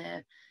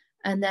multimillionaire,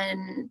 and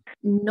then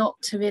not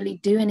to really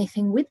do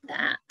anything with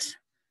that,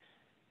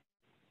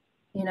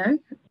 you know.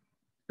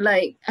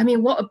 Like, I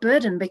mean, what a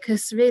burden,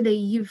 because really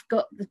you've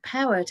got the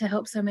power to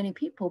help so many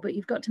people, but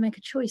you've got to make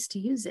a choice to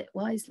use it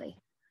wisely.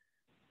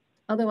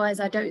 Otherwise,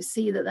 I don't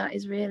see that that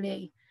is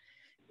really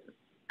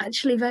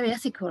actually very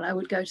ethical. I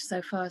would go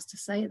so far as to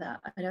say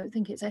that. I don't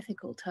think it's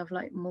ethical to have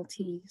like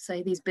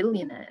say these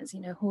billionaires,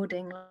 you know,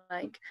 hoarding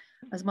like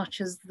as much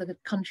as the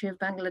country of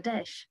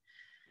Bangladesh.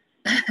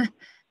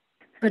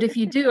 But if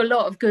you do a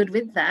lot of good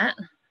with that,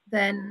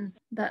 then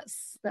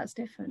that's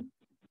different.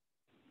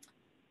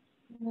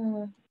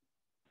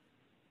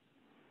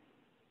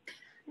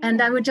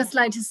 And I would just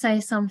like to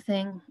say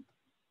something,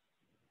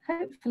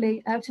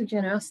 hopefully out of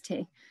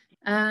generosity,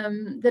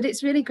 that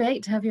it's really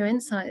great to have your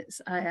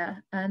insights,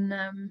 Ayya,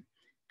 and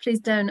please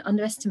don't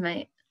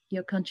underestimate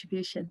your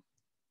contribution.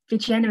 Be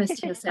generous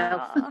to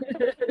yourself.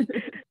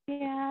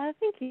 Yeah,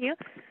 thank you.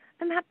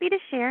 I'm happy to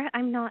share.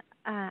 I'm not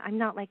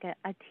like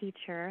a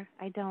teacher.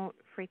 I don't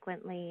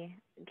frequently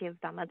give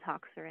Dhamma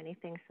talks or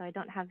anything, so I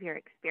don't have your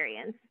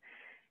experience.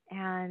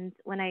 And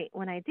when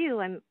I do,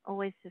 I'm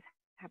always just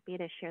happy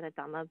to share the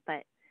Dhamma,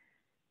 but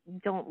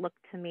don't look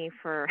to me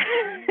for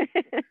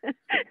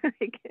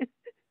like,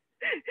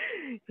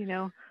 you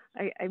know,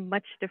 I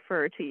much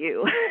defer to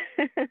you.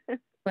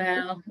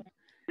 Well,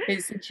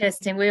 it's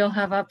interesting. We all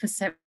have our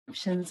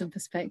perceptions and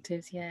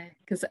perspectives, yeah.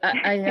 Because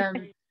I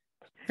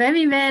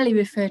very rarely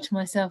refer to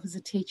myself as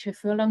a teacher.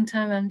 For a long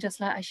time, I'm just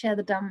like, I share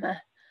the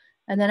Dhamma.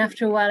 And then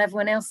after a while,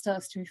 everyone else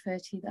starts to refer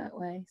to you that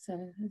way. So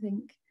I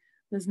think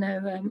there's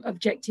no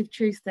objective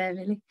truth there,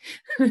 really.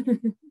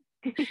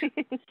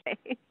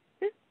 Okay.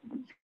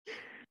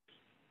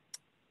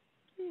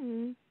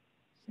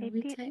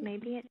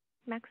 Maybe it's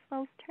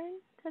Maxwell's turn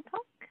to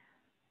talk.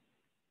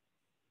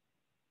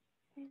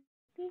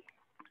 Maybe.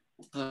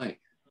 Hi.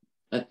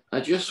 I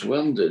just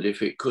wondered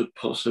if it could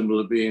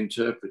possibly be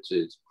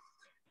interpreted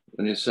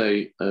when you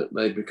say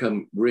they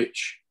become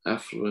rich,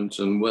 affluent,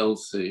 and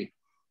wealthy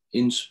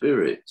in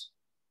spirit.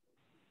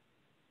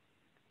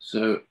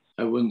 So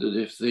I wondered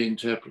if the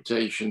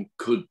interpretation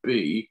could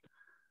be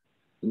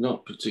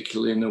not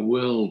particularly in a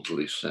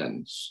worldly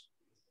sense,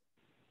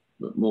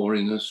 but more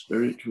in a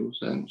spiritual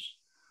sense.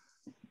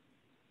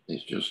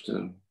 It's just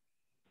a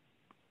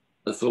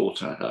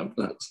thought I have,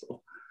 that's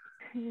all.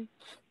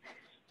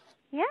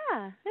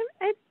 Yeah,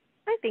 I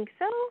think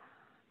so.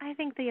 I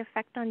think the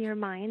effect on your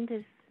mind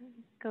is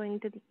going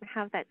to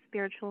have that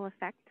spiritual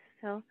effect.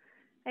 So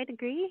I'd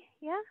agree.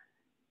 Yeah,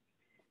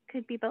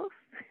 could be both.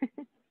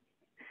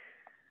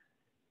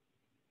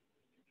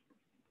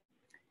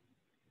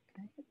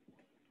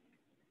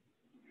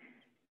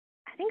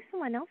 I think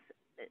someone else,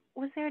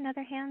 was there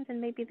another hand and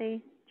maybe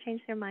they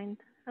changed their mind?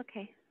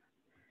 Okay,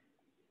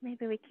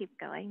 maybe we keep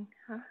going,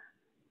 huh?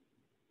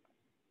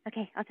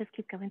 Okay, I'll just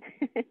keep going.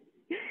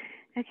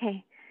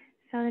 Okay,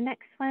 so the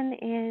next one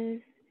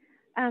is,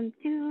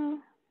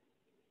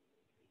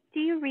 do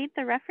you read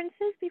the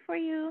references before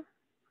you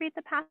read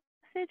the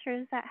passage, or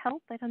does that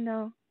help? I don't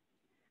know.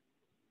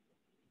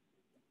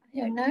 I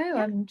don't know, yeah.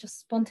 I'm just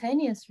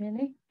spontaneous,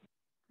 really.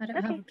 I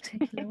don't have a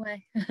particular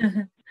way.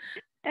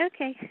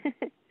 Okay.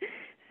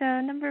 So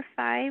number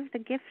 5, the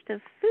gift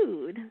of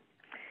food.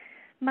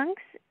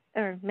 Monks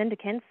or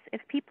mendicants,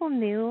 if people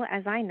knew,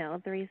 as I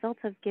know, the results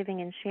of giving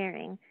and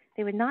sharing,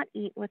 they would not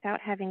eat without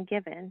having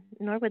given,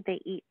 nor would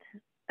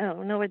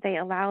they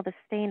allow the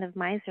stain of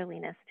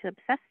miserliness to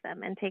obsess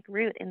them and take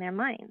root in their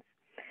minds.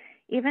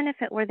 Even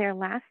if it were their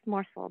last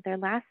morsel, their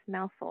last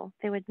mouthful,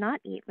 they would not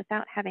eat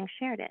without having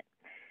shared it,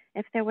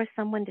 if there were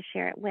someone to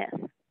share it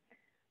with.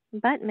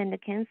 But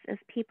mendicants, as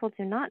people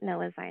do not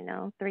know, as I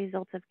know, the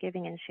results of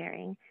giving and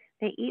sharing,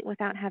 they eat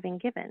without having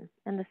given,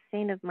 and the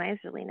stain of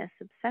miserliness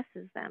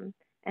obsesses them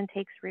and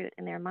takes root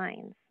in their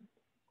minds.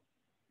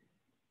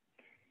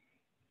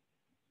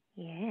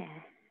 Yeah.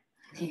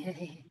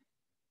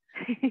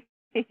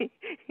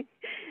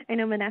 I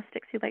know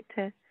monastics who like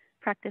to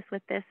practice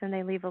with this, and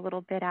they leave a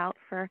little bit out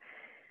for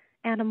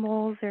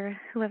animals or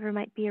whoever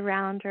might be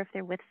around, or if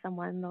they're with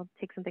someone, they'll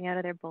take something out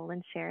of their bowl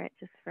and share it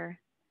just for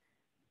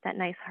that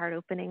nice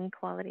heart-opening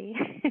quality.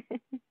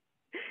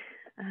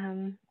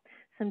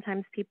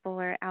 Sometimes people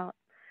are out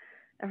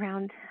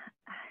around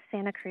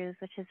Santa Cruz,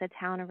 which is a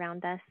town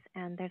around us,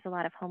 and there's a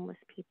lot of homeless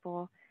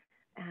people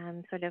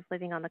sort of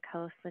living on the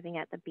coast, living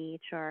at the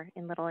beach or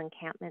in little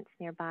encampments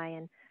nearby,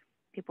 and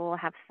people will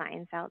have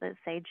signs out that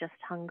say just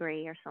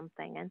hungry or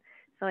something, and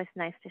it's always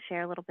nice to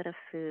share a little bit of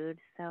food.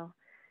 So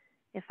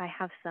if I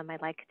have some, I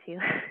like to.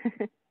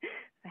 If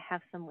I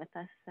have some with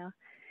us. So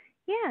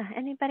yeah,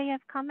 anybody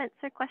have comments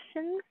or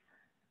questions?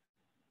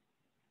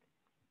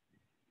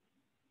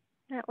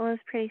 That was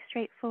pretty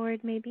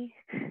straightforward, maybe.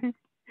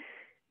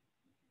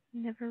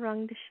 Never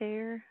wrong to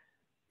share.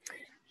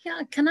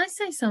 Yeah, can I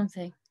say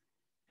something?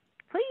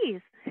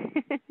 Please.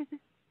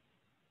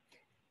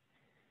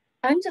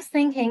 I'm just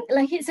thinking,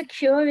 like, it's a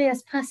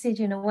curious passage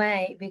in a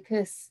way,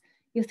 because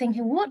you're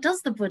thinking, what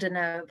does the Buddha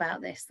know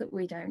about this that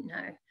we don't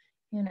know?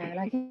 You know,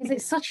 like, is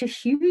it such a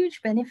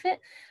huge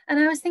benefit? And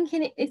I was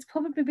thinking it's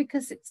probably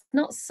because it's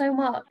not so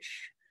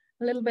much,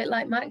 a little bit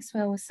like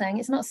Maxwell was saying,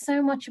 it's not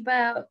so much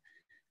about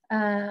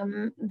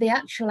the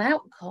actual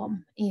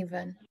outcome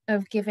even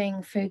of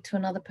giving food to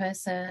another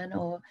person,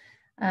 or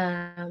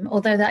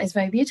although that is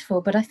very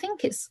beautiful, but I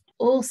think it's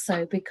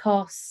also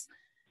because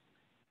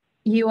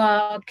you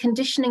are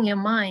conditioning your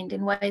mind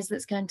in ways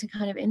that's going to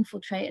kind of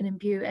infiltrate and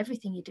imbue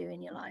everything you do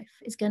in your life.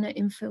 It's going to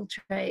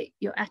infiltrate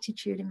your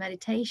attitude in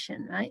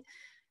meditation, right?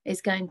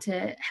 It's going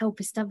to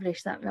help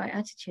establish that right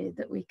attitude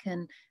that we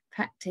can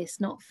practice,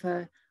 not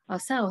for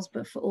ourselves,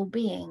 but for all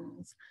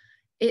beings.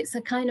 It's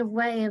a kind of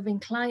way of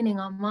inclining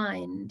our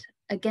mind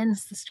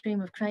against the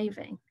stream of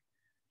craving.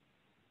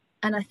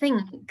 And I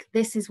think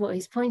this is what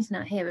he's pointing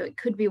at here. It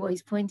could be what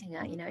he's pointing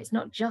at. You know, it's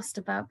not just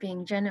about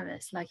being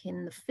generous like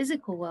in the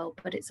physical world,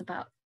 but it's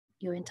about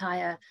your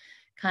entire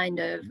kind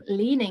of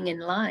leaning in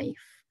life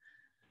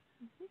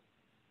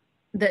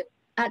that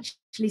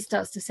actually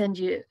starts to send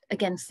you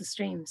against the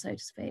stream, so to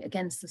speak,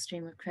 against the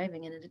stream of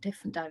craving in a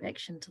different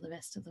direction to the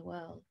rest of the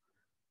world.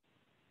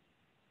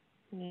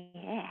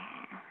 Yeah.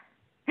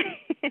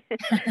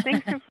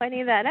 Thanks for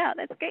pointing that out.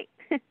 That's great.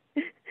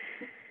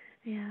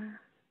 Yeah.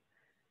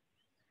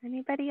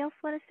 Anybody else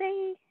want to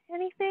say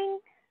anything?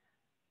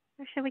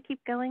 Or should we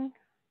keep going?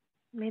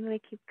 Maybe we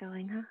keep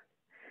going, huh?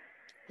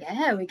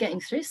 Yeah, we're getting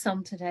through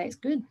some today. It's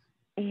good.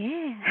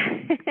 Yeah.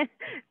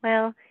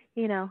 Well,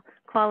 you know,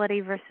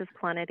 quality versus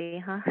quantity,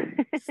 huh?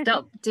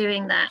 Stop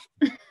doing that.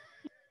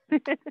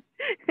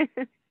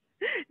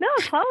 No,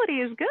 quality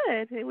is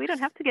good. We don't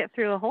have to get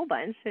through a whole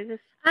bunch. It's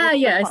just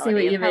yeah, I see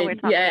what you mean.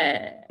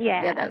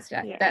 Yeah, that's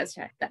right. Yeah. That's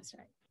right. That's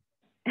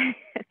right.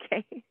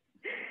 Okay.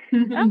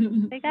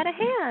 Oh, they got a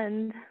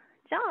hand.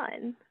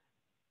 John.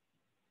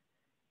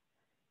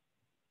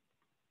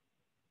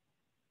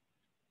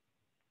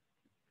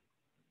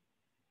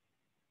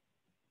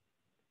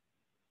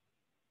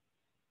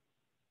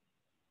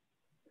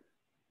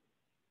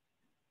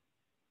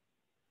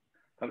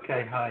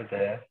 Okay, hi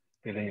there.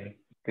 Good evening.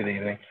 Good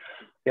evening.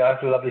 Yeah, I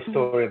have a lovely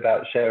story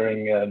about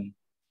sharing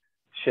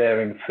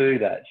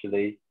food.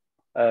 Actually,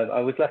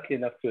 I was lucky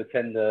enough to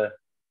attend a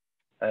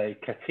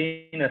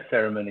Katina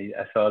ceremony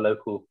at our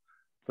local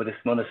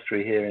Buddhist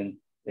monastery here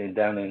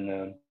down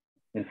in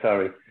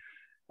Surrey,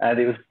 and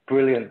it was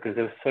brilliant because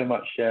there was so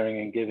much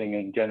sharing and giving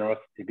and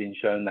generosity being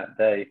shown that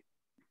day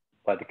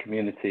by the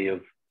community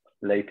of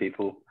lay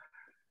people,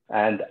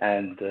 and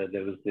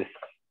there was this.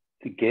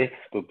 The gifts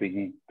were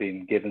being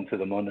given to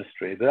the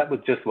monastery, but that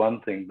was just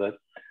one thing.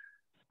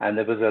 And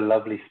there was a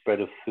lovely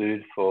spread of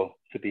food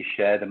to be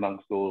shared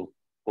amongst all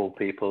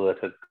people that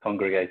had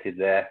congregated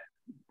there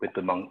with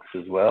the monks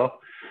as well.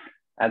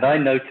 And I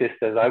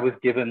noticed as I was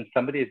given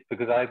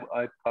because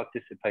I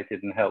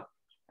participated and helped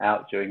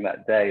out during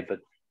that day,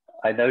 but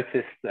I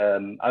noticed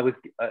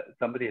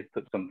somebody had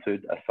put some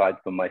food aside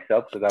for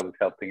myself because I was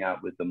helping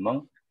out with the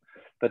monks.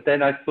 But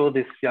then I saw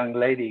this young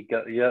lady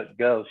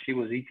girl. She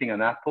was eating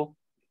an apple.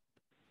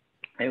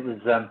 It was,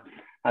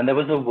 and there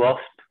was a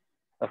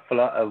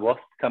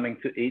wasp coming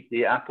to eat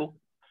the apple,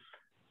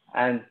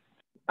 and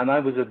I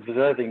was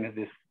observing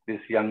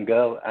this young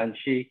girl, and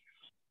she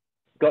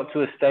got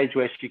to a stage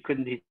where she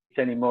couldn't eat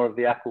any more of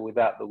the apple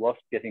without the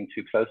wasp getting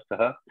too close to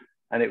her,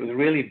 and it was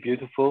really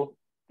beautiful.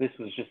 This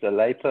was just a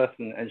lay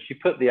person, and she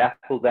put the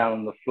apple down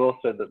on the floor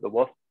so that the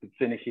wasp could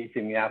finish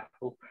eating the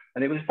apple,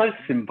 and it was so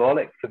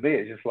symbolic for me.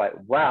 It's just like,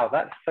 wow,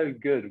 that's so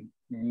good.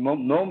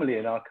 Normally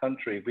in our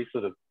country, we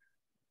sort of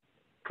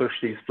push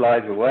these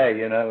flies away,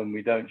 you know, and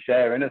we don't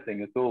share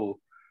anything at all,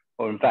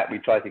 or in fact we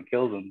try to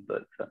kill them.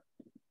 But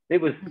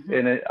it was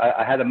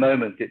I had a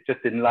moment. It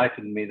just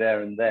enlightened me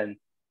there and then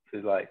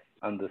to like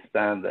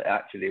understand that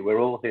actually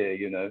we're all here,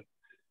 you know,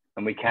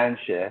 and we can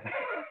share.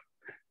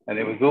 And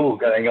it was all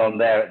going on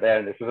there,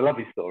 and this was a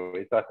lovely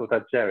story, so I thought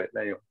I'd share it.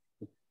 There you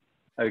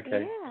are.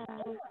 Okay. Yeah,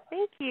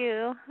 thank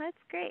you.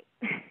 That's great.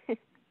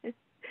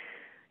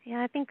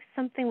 Yeah, I think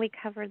something we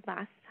covered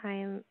last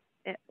time,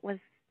 it was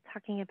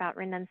talking about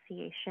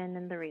renunciation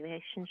and the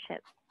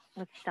relationship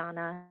with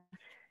dana,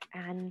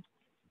 and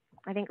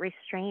I think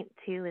restraint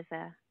too is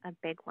a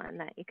big one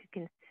that you could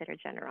consider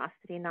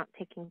generosity, not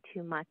taking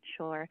too much,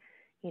 or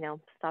you know,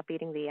 stop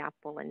eating the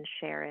apple and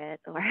share it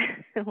or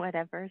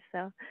whatever.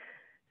 So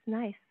it's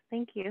nice.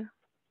 Thank you.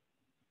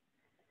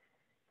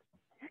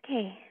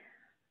 Okay,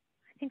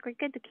 I think we're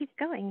good to keep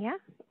going. Yeah.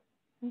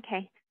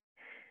 Okay,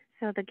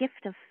 so the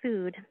gift of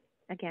food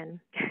again.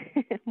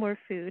 More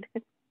food.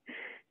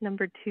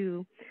 Number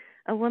 2,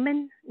 a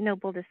woman,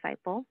 noble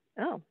disciple.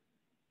 Oh,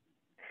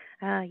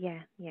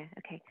 yeah,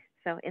 okay.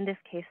 So in this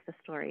case, the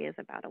story is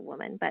about a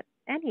woman, but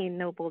any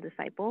noble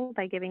disciple,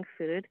 by giving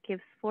food,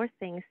 gives 4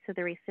 things to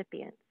the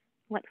recipients.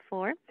 What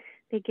 4?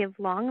 They give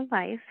long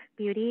life,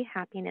 beauty,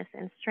 happiness,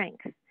 and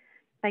strength.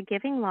 By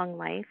giving long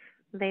life,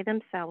 they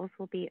themselves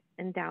will be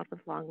endowed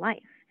with long life,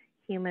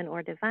 human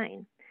or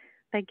divine.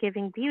 By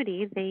giving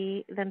beauty,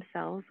 they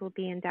themselves will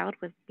be endowed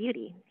with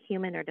beauty,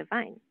 human or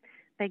divine.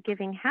 By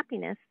giving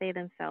happiness, they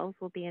themselves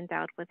will be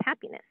endowed with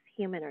happiness,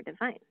 human or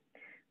divine.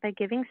 By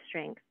giving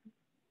strength,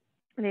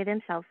 they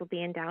themselves will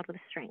be endowed with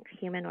strength,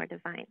 human or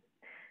divine.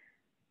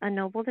 A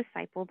noble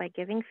disciple, by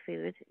giving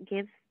food,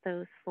 gives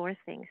those 4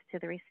 things to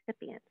the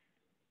recipients.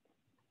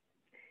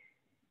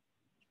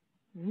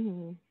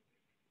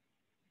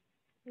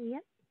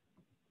 Yep.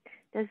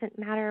 Doesn't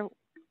matter.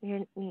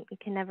 You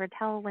can never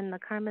tell when the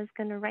karma is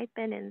going to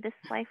ripen in this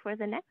life or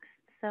the next.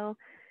 So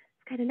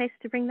it's kind of nice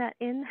to bring that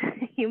in,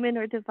 human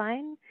or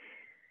divine.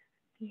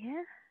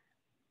 Yeah.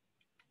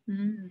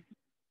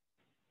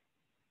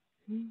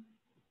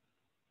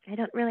 I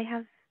don't really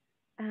have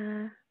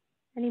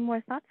any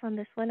more thoughts on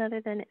this one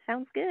other than it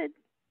sounds good.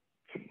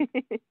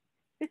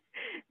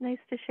 nice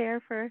to share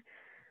for,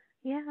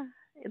 yeah,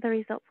 the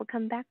results will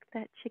come back,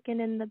 that chicken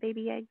and the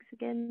baby eggs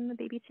again, the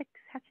baby chicks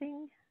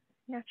hatching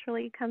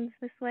naturally comes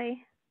this way,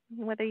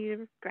 whether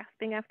you're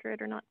grasping after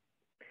it or not.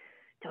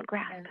 Don't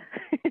grasp.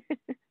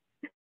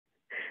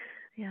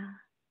 Yeah.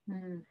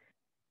 Mm.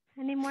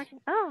 Any more?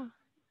 Oh,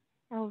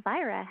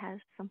 Elvira has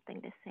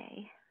something to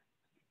say.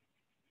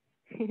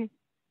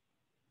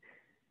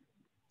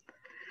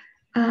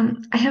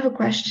 I have a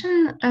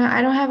question.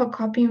 I don't have a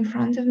copy in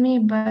front of me,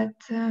 but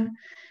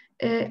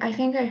I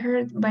think I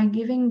heard by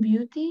giving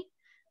beauty,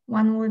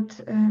 one would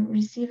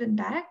receive it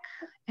back.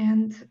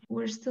 And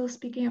we're still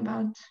speaking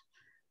about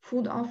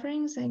food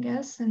offerings, I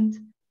guess. And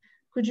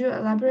could you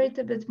elaborate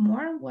a bit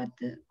more? What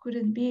could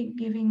it be,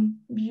 giving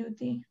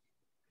beauty?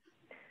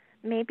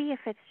 Maybe if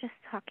it's just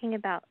talking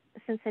about,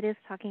 since it is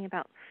talking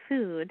about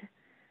food,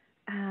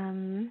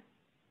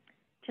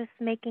 just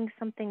making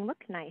something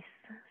look nice,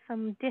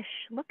 some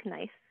dish look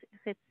nice.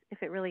 If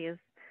it really is,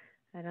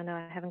 I don't know.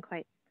 I haven't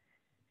quite.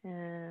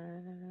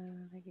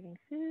 Giving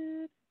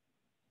food.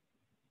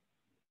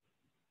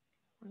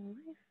 Long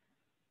life.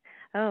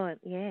 Oh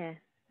yeah.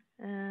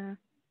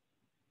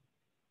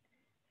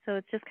 So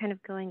it's just kind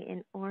of going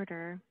in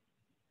order.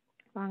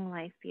 Long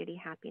life, beauty,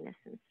 happiness,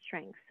 and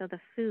strength. So the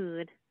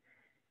food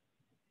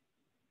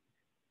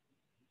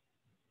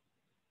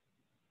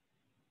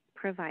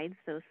provides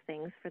those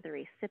things for the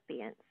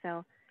recipient.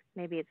 So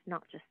maybe it's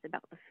not just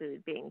about the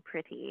food being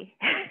pretty.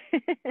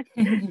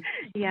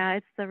 Yeah,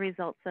 it's the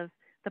results of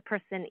the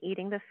person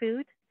eating the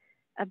food,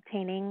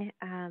 obtaining,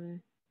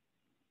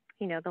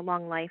 the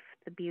long life,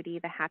 the beauty,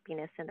 the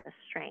happiness, and the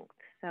strength.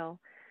 So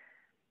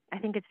I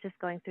think it's just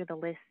going through the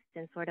list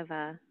in sort of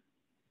a,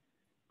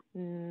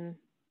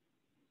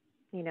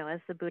 as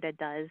the Buddha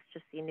does,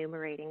 just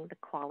enumerating the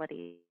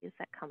qualities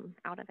that come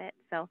out of it.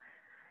 So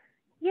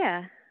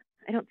yeah,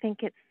 I don't think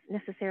it's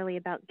necessarily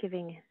about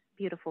giving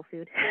beautiful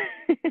food.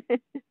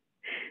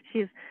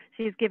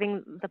 She's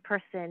giving the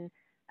person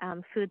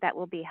food that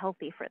will be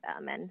healthy for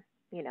them, and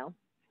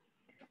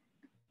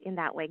in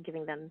that way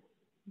giving them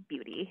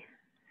beauty.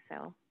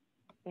 So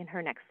in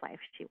her next life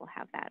she will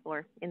have that,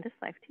 or in this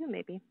life too,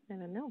 maybe. I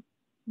don't know.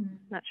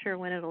 Not sure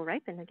when it'll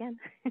ripen again.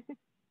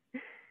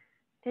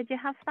 Did you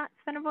have thoughts,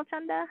 Venerable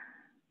Chanda?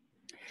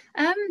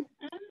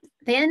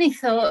 The only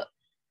thought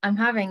I'm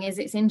having is,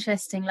 it's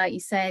interesting, like you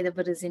say, the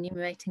Buddha's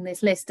enumerating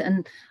this list,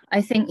 and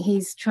I think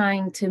he's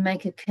trying to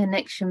make a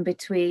connection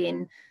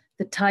between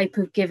the type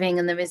of giving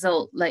and the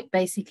result. Like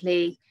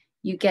basically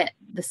you get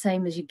the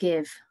same as you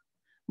give,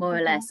 more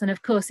or less. And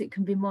of course it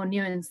can be more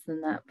nuanced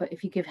than that, but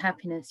if you give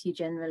happiness, you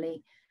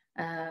generally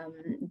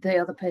the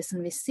other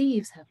person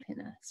receives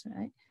happiness,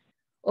 right?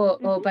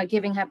 Or by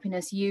giving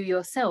happiness, you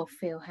yourself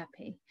feel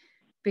happy,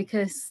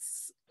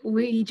 because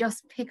we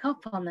just pick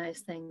up on those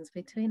things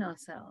between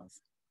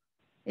ourselves.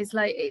 It's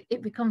like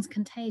it becomes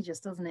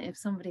contagious, doesn't it? If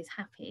somebody's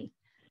happy,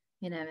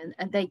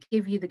 and they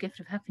give you the gift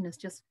of happiness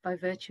just by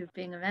virtue of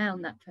being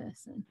around that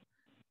person.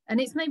 And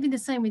it's maybe the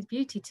same with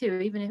beauty too,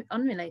 even if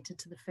unrelated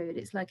to the food.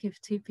 It's like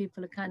if two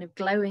people are kind of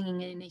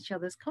glowing in each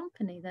other's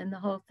company, then the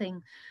whole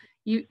thing,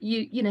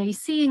 you're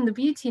seeing the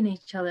beauty in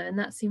each other, and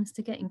that seems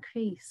to get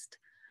increased.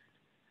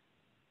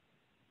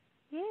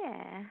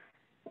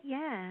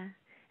 Yeah.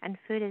 And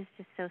food is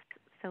just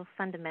so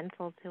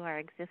fundamental to our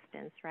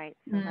existence, right?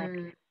 So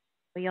like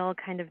we all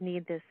kind of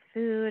need this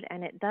food,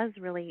 and it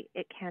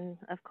can,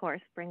 of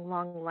course, bring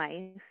long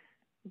life,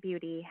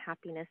 beauty,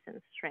 happiness,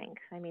 and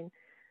strength. I mean,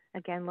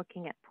 again,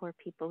 looking at poor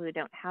people who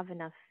don't have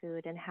enough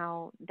food and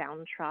how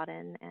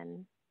downtrodden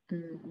and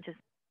just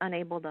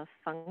unable to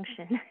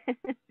function.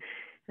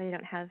 They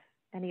don't have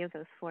any of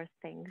those four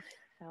things.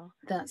 So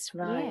that's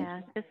right.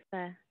 Yeah, just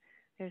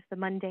there's the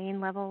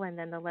mundane level, and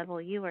then the level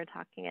you were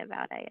talking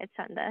about, Ayya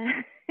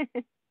Chanda.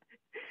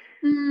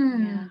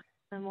 Yeah,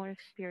 the more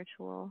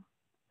spiritual,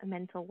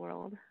 mental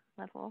world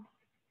level.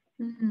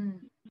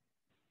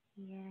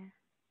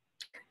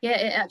 Yeah,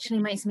 it actually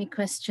makes me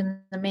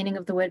question the meaning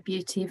of the word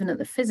beauty, even at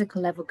the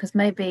physical level, because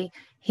maybe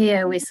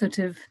here we're sort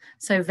of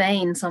so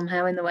vain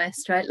somehow in the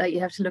West, right? Like you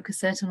have to look a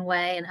certain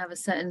way and have a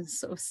certain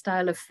sort of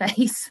style of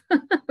face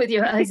with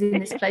your eyes in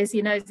this place,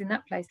 your nose in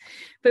that place.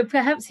 But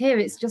perhaps here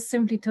it's just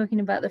simply talking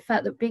about the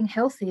fact that being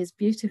healthy is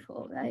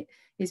beautiful, right?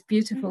 It's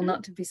beautiful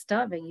not to be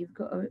starving. You've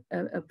got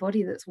a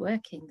body that's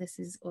working. This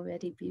is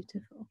already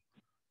beautiful.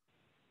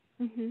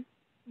 You're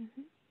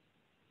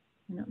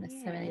not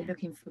necessarily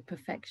looking for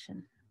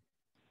perfection.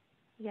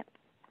 Yep.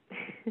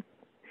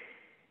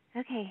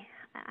 Okay,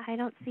 I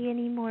don't see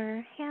any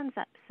more hands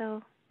up,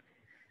 so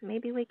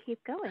maybe we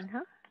keep going,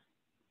 huh?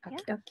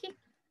 Okay.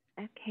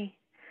 Okay.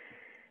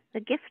 The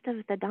gift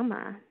of the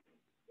Dhamma.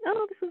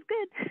 Oh, this was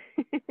good.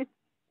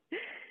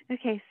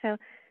 Okay, so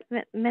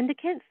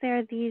mendicants, there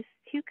are these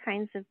two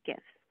kinds of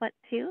gifts. What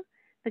two?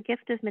 The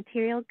gift of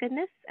material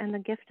goodness and the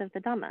gift of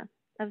the Dhamma.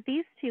 Of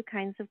these two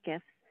kinds of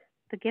gifts,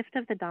 the gift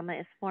of the Dhamma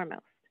is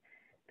foremost.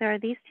 There are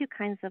these two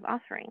kinds of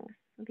offerings,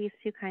 these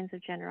two kinds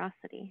of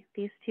generosity,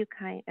 these two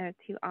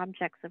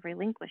objects of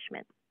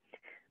relinquishment.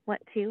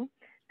 What two?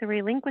 The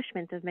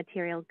relinquishment of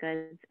material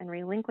goods and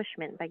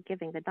relinquishment by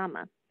giving the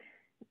Dhamma.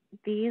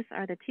 these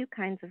are the two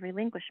kinds of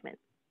relinquishment.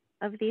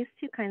 Of these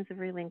two kinds of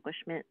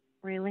relinquishment,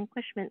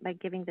 relinquishment by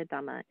giving the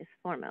Dhamma is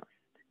foremost.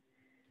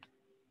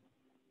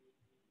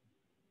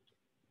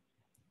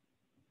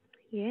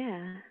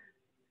 Yeah.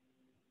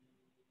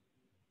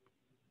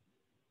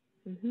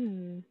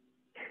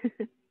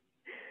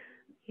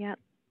 Yep.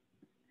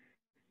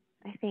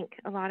 I think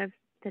a lot of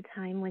the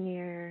time when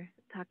you're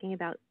talking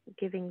about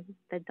giving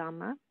the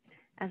Dhamma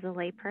as a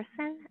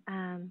layperson,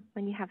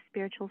 when you have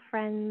spiritual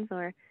friends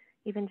or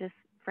even just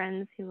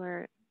friends who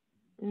are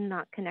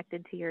not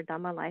connected to your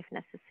Dhamma life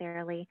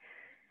necessarily,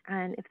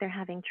 and if they're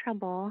having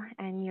trouble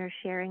and you're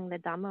sharing the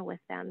Dhamma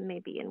with them,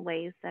 maybe in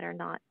ways that are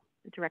not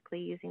directly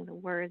using the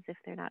words, if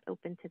they're not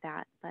open to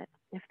that, but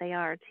if they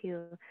are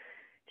too,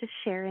 just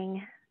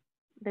sharing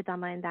the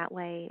Dhamma in that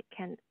way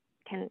can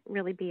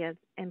really be an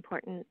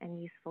important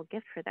and useful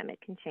gift for them. It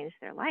can change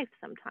their life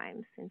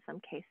sometimes in some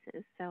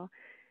cases. So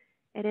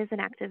it is an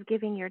act of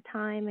giving your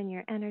time and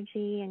your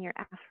energy and your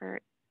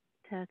effort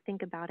to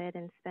think about it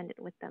and spend it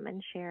with them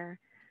and share.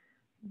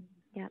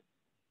 Yep.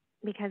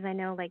 Because I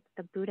know, like,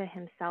 the Buddha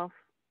himself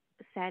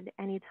said,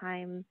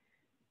 anytime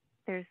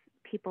there's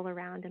people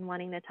around and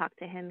wanting to talk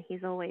to him,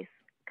 he's always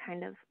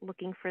kind of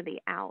looking for the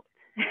out.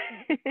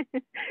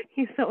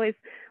 He's always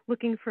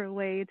looking for a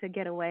way to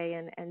get away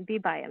and be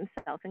by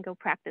himself and go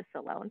practice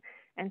alone.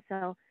 And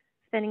so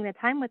spending the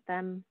time with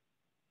them,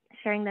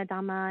 sharing the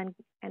Dhamma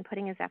and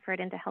putting his effort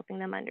into helping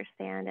them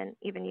understand, and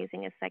even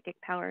using his psychic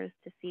powers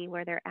to see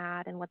where they're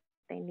at and what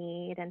they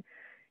need. And,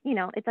 you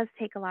know, it does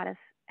take a lot of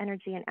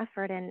energy and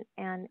effort, and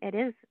it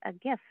is a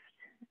gift.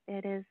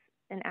 It is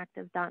an act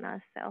of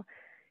dana. So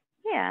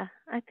yeah,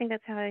 I think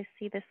that's how I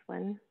see this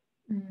one.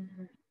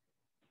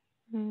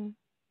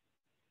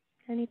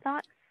 Any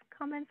thoughts,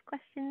 comments,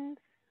 questions?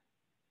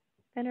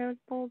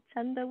 Venerable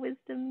Chanda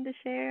wisdom to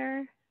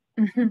share?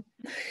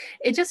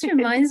 It just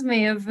reminds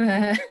me of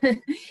another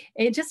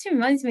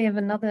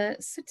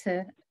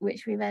sutta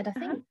which we read, I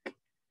think,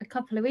 a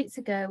couple of weeks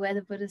ago, where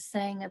the Buddha's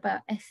saying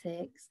about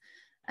ethics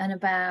and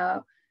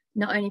about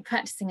not only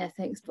practicing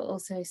ethics but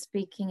also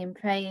speaking in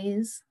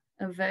praise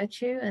of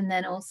virtue, and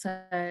then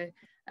also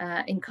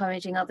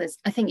encouraging others.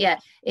 I think, yeah,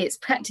 it's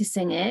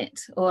practicing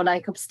it, or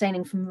like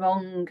abstaining from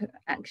wrong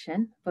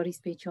action, body,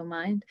 speech, or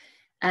mind,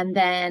 and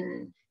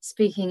then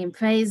speaking in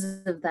praise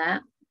of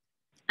that,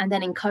 and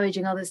then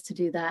encouraging others to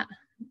do that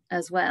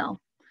as well.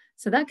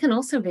 So that can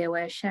also be a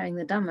way of sharing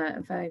the Dhamma at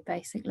a very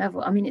basic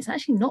level. I mean, it's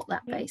actually not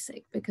that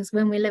basic, because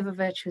when we live a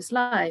virtuous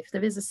life,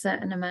 there is a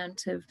certain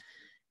amount of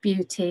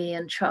beauty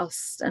and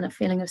trust and a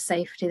feeling of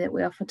safety that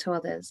we offer to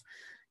others.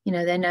 You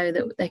know, they know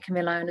that they can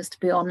rely on us to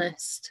be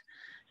honest.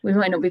 We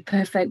might not be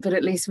perfect, but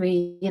at least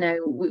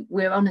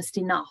we're honest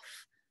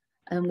enough,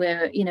 and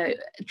we're, you know,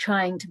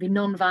 trying to be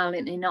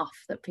non-violent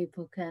enough that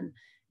people can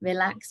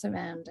relax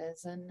around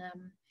us. And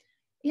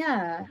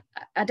yeah,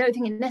 I don't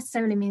think it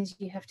necessarily means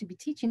you have to be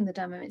teaching the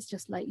Dhamma. It's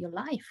just like your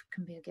life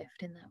can be a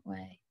gift in that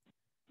way.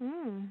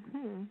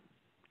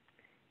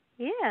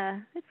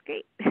 Yeah, that's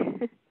great.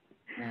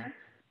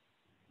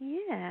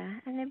 Yeah.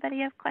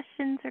 Anybody have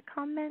questions or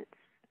comments?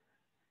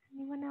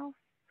 Anyone else?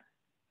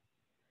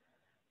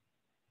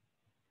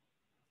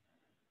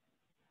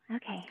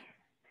 Okay.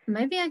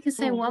 Maybe I can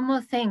say one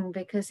more thing,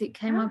 because it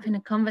came up in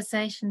a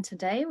conversation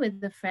today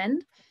with a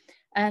friend.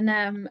 And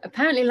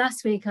apparently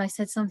last week I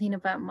said something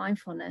about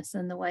mindfulness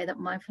and the way that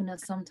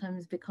mindfulness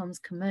sometimes becomes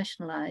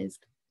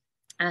commercialized.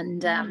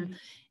 And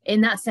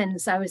in that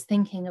sense, I was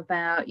thinking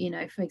about, you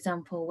know, for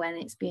example, when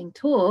it's being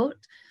taught,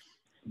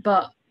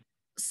 but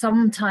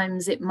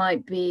sometimes it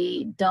might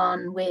be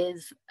done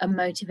with a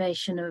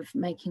motivation of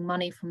making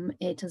money from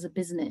it as a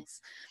business.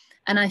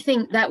 And I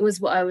think that was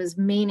what I was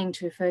meaning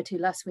to refer to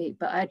last week.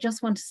 But I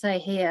just want to say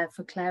here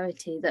for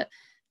clarity that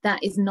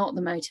that is not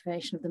the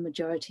motivation of the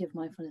majority of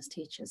mindfulness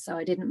teachers. So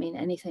I didn't mean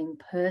anything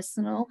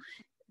personal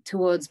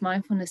towards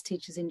mindfulness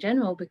teachers in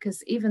general,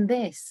 because even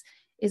this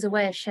is a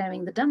way of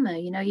sharing the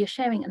Dhamma. You know, you're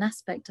sharing an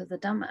aspect of the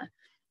Dhamma.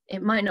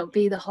 It might not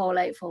be the whole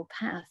Eightfold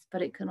Path,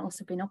 but it can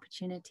also be an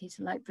opportunity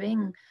to like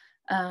bring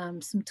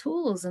some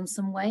tools and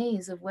some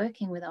ways of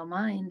working with our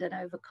mind and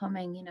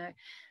overcoming, you know,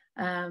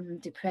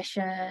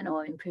 depression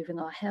or improving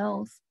our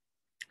health.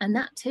 And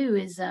that too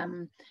is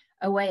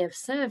a way of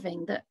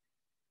serving that,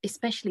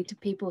 especially to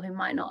people who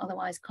might not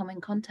otherwise come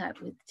in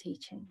contact with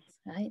teachings,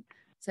 right?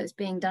 So it's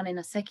being done in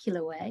a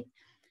secular way.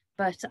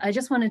 But I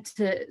just wanted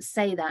to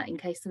say that in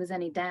case there was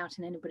any doubt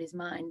in anybody's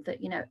mind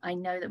that, you know, I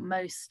know that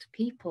most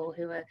people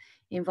who are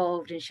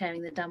involved in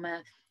sharing the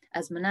Dhamma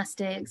as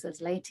monastics,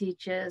 as lay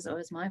teachers, or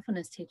as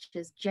mindfulness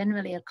teachers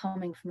generally are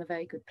coming from a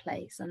very good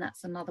place. And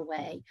that's another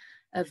way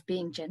of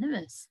being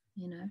generous,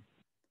 you know.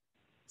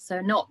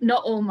 So not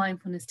all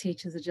mindfulness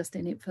teachers are just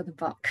in it for the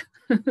buck.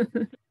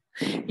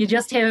 You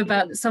just hear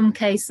about some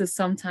cases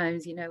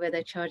sometimes, you know, where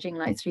they're charging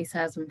like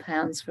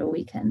 £3,000 for a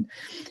weekend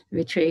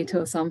retreat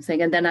or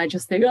something. And then I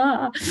just think,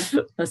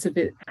 that's a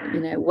bit, you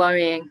know,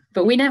 worrying.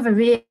 But we never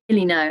really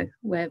know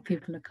where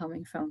people are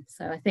coming from.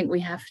 So I think we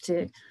have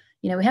to,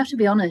 you know, we have to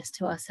be honest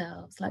to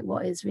ourselves, like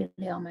what is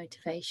really our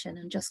motivation,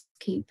 and just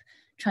keep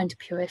trying to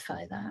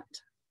purify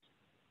that.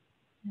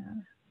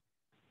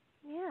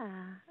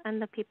 Yeah,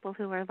 and the people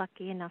who are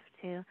lucky enough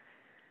to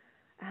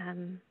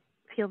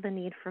feel the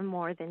need for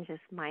more than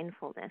just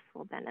mindfulness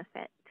will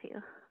benefit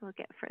too. We'll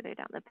get further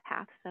down the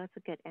path, so it's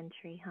a good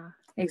entry, huh?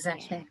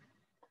 Exactly.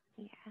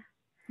 Yeah.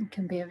 It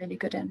can be a really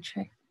good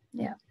entry.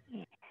 Yeah.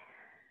 Yeah.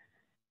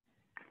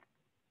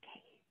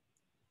 Okay.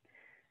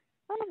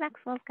 Well,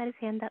 Maxwell's got his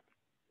hand up.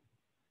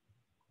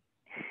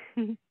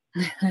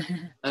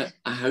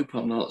 I hope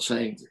I'm not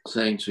saying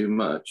too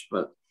much,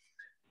 but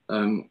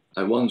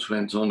I once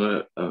went on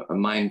a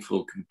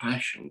mindful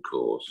compassion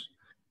course,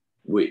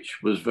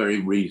 which was very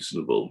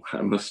reasonable,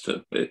 I must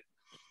admit.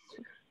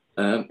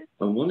 And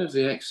one of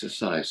the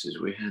exercises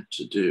we had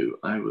to do,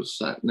 I was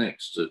sat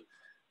next to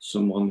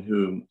someone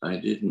whom I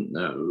didn't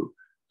know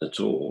at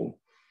all.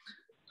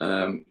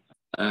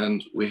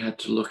 And we had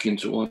to look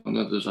into one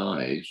another's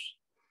eyes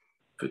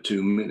for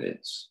 2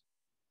 minutes.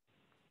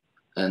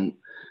 And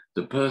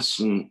the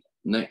person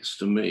next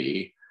to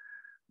me,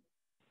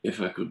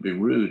 if I could be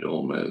rude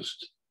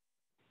almost,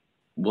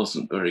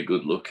 wasn't very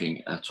good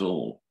looking at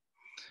all.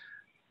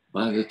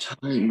 By the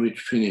time we'd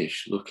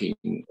finished looking,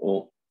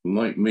 or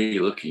me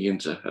looking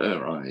into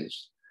her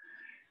eyes,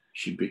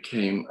 she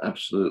became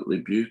absolutely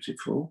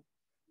beautiful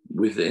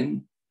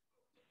within.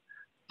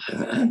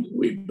 And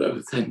we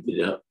both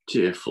ended up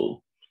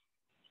tearful.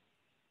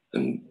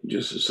 And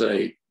just to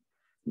say,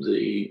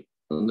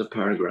 on the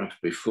paragraph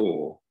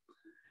before,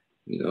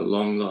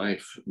 long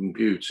life and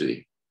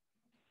beauty.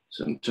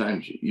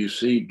 Sometimes you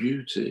see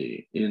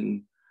beauty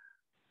in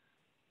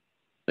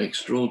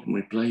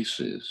extraordinary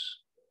places,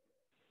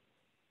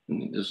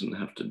 and it doesn't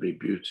have to be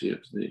beauty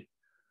of the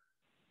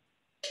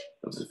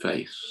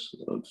face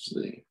of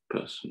the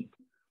person.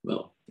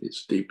 Well,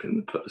 it's deep in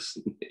the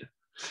person. Yeah.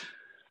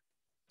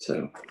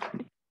 So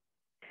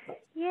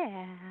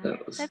yeah,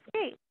 that's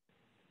great.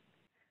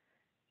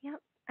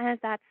 Yep,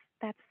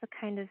 that's the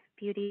kind of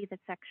beauty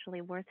that's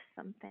actually worth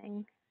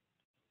something.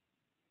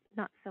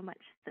 Not so much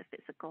the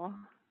physical,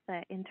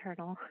 the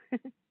internal.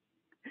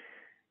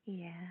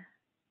 Yeah.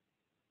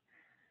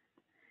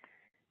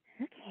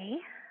 Okay,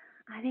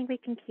 I think we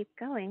can keep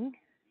going.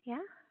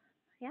 Yeah?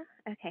 Yeah?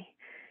 Okay.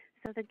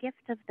 So the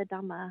gift of the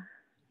Dhamma.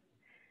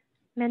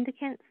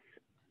 Mendicants,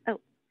 oh,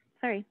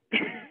 sorry.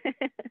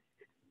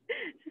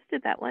 Just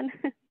did that one.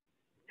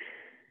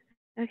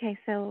 Okay,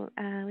 so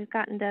we've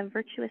gotten to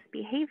virtuous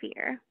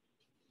behavior,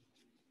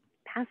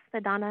 past the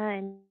dana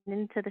and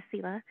into the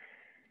sila.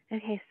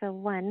 Okay, so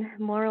 1,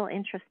 moral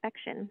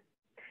introspection.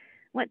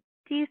 What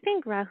do you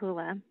think,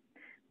 Rahula?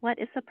 What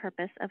is the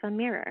purpose of a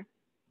mirror?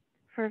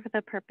 For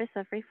the purpose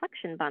of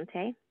reflection,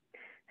 Bhante.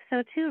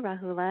 So too,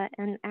 Rahula,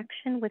 an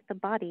action with the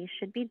body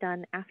should be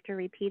done after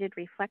repeated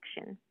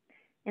reflection.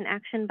 An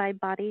action by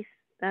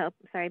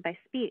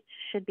speech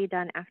should be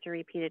done after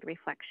repeated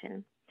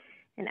reflection.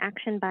 An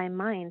action by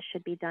mind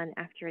should be done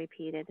after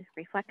repeated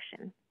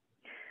reflection.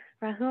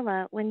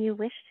 Rahula, when you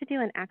wish to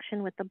do an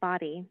action with the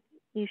body,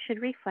 you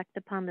should reflect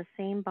upon the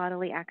same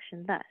bodily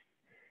action thus.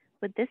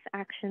 Would this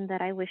action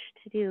that I wish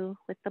to do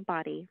with the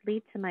body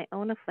lead to my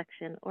own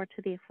affliction or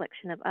to the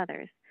affliction of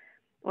others,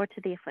 or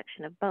to the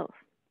affliction of both?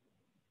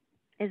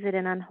 Is it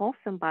an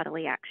unwholesome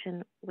bodily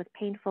action with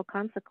painful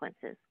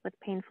consequences, with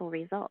painful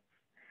results?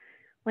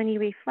 When you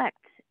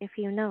reflect, if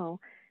you know,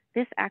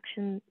 this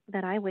action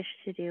that I wish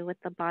to do with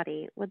the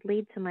body would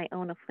lead to my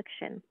own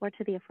affliction, or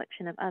to the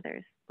affliction of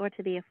others, or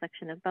to the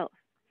affliction of both.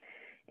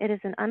 It is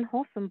an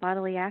unwholesome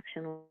bodily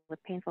action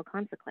with painful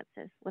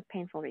consequences, with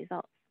painful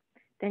results.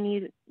 Then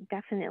you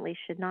definitely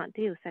should not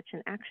do such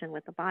an action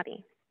with the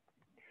body.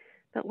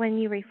 But when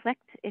you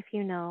reflect, if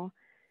you know,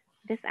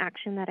 this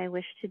action that I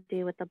wish to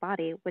do with the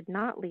body would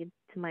not lead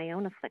to my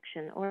own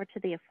affliction, or to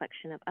the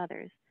affliction of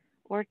others,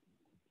 or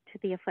to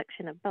the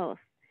affliction of both.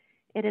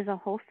 It is a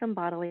wholesome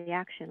bodily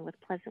action with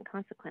pleasant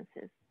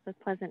consequences, with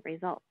pleasant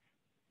results.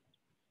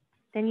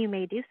 Then you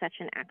may do such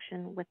an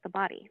action with the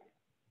body.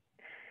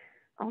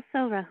 Also,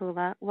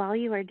 Rahula, while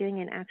you are doing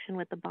an action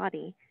with the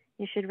body,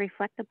 you should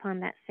reflect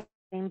upon that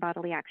same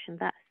bodily action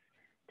thus.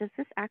 Does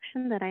this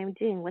action that I am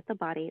doing with the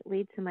body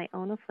lead to my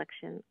own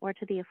affliction, or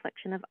to the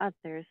affliction of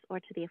others, or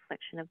to the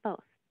affliction of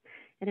both?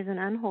 It is an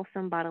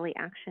unwholesome bodily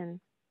action.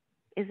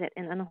 Is it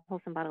an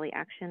unwholesome bodily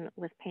action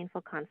with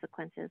painful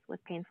consequences,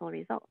 with painful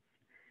results?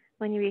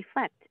 When you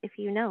reflect, if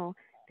you know,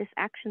 this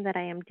action that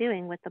I am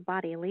doing with the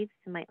body leads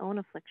to my own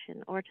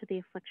affliction, or to the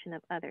affliction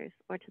of others,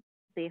 or to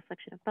the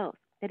affliction of both.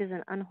 It is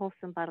an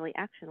unwholesome bodily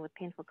action with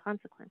painful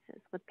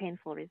consequences, with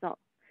painful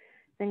results.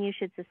 Then you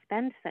should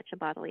suspend such a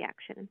bodily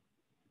action.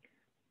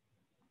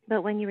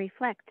 But when you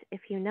reflect,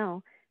 if you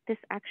know, this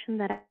action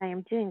that I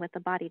am doing with the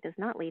body does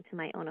not lead to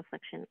my own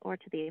affliction, or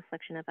to the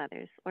affliction of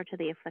others, or to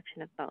the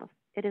affliction of both.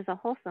 It is a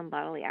wholesome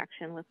bodily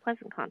action with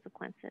pleasant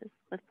consequences,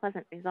 with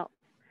pleasant results.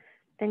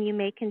 Then you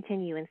may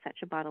continue in such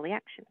a bodily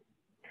action.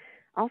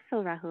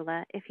 Also,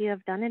 Rahula, if you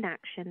have done an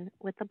action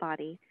with the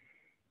body,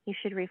 you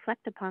should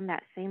reflect upon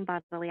that same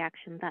bodily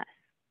action thus.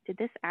 Did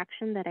this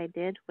action that I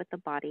did with the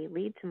body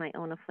lead to my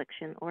own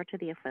affliction, or to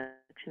the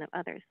affliction of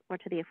others, or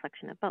to the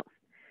affliction of both?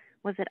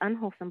 Was it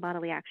unwholesome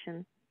bodily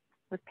action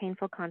with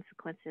painful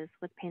consequences,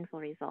 with painful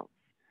results.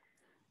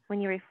 When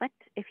you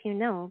reflect, if you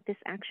know this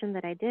action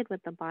that I did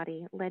with the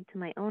body led to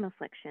my own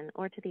affliction,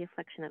 or to the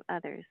affliction of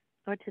others,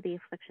 or to the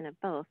affliction of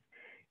both,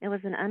 it was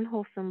an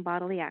unwholesome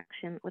bodily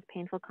action with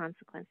painful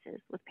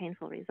consequences, with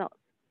painful results.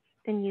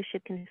 Then you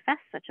should confess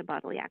such a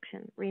bodily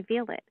action,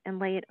 reveal it, and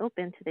lay it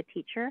open to the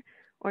teacher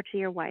or to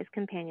your wise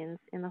companions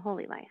in the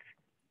holy life.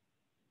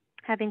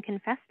 Having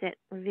confessed it,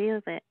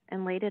 revealed it,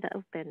 and laid it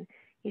open,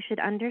 you should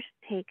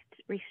undertake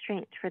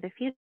restraint for the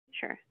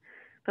future.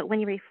 But when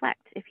you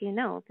reflect, if you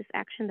know this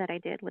action that I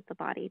did with the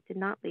body did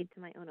not lead to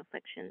my own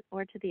affliction,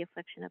 or to the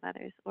affliction of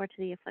others, or to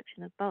the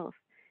affliction of both,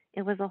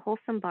 it was a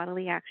wholesome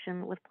bodily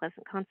action with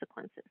pleasant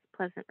consequences,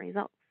 pleasant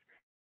results.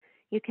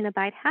 You can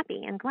abide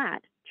happy and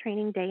glad,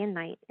 training day and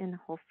night in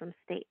wholesome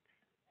states.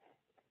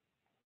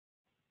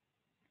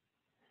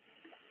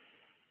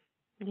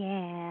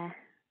 Yeah,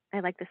 I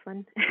like this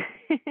one.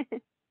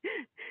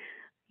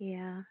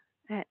 Yeah,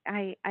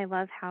 I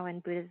love how in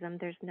Buddhism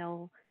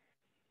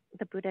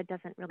the Buddha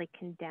doesn't really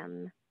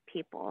condemn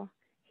people.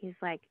 He's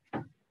like,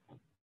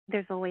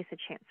 there's always a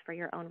chance for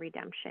your own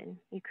redemption.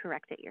 You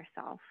correct it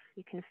yourself.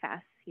 You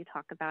confess, you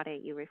talk about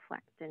it, you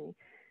reflect, and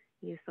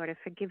you sort of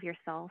forgive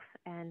yourself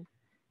and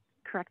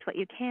correct what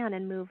you can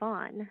and move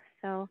on.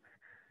 So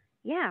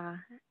yeah,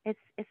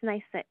 it's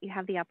nice that you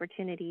have the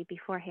opportunity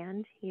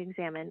beforehand. You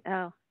examine,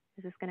 oh,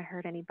 is this going to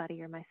hurt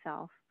anybody or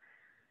myself?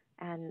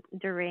 And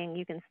during,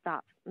 you can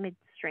stop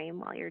midstream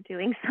while you're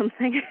doing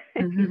something.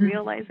 If you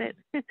realize it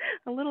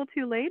a little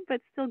too late, but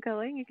still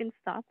going, you can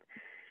stop.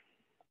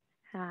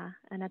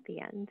 And at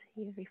the end,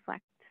 you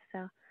reflect.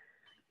 So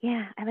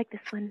yeah, I like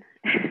this one.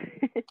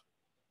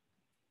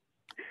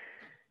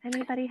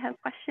 Anybody have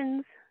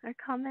questions or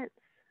comments?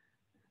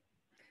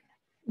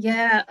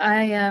 Yeah,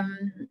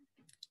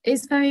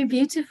 it's very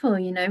beautiful,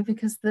 you know,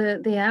 because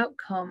the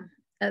outcome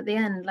at the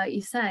end, like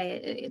you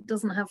say, it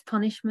doesn't have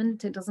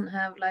punishment. It doesn't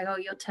have like, oh,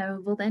 you're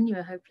terrible, then you're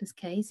a hopeless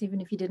case, even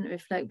if you didn't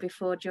reflect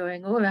before,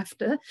 during, or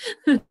after.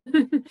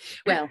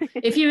 Well,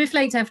 if you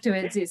reflect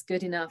afterwards, it's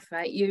good enough,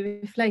 right? You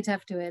reflect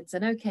afterwards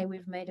and okay,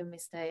 we've made a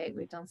mistake.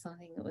 We've done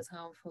something that was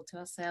harmful to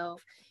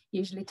ourselves,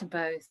 usually to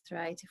both,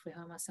 right? If we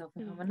harm ourselves,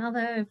 we harm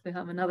another. If we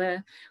harm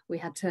another, we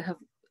had to have,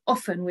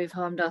 often we've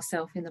harmed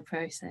ourselves in the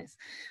process.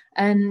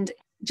 And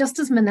just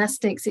as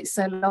monastics, it's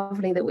so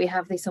lovely that we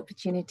have this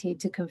opportunity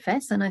to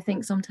confess. And I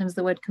think sometimes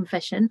the word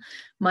confession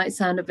might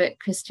sound a bit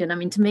Christian. I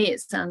mean, to me,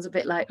 it sounds a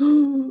bit like,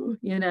 you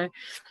know,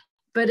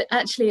 but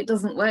actually it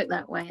doesn't work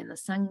that way in the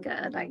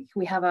Sangha. Like,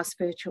 we have our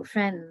spiritual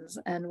friends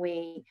and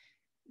we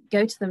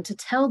go to them to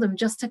tell them,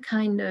 just to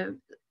kind of,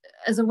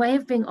 as a way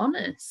of being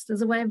honest,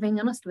 as a way of being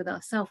honest with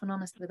ourselves and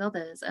honest with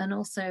others, and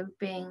also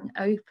being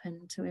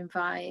open to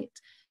invite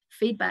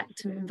feedback,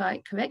 to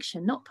invite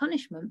correction, not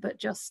punishment, but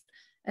just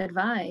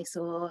advice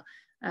or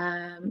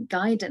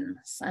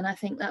guidance. And I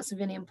think that's a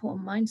really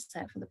important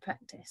mindset for the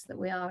practice, that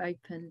we are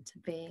open to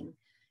being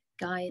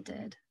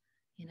guided,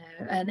 you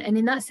know. And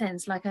in that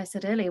sense, like I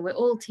said earlier, we're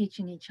all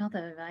teaching each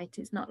other, right?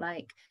 It's not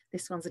like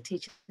this one's a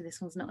teacher,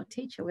 this one's not a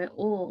teacher. We're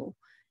all,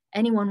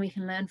 anyone we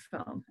can learn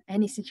from,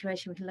 any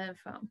situation we can learn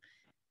from,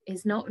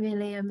 is not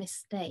really a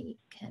mistake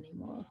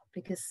anymore,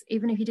 because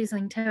even if you do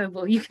something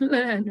terrible, you can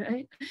learn,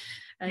 right?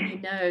 And you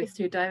know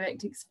through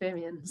direct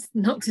experience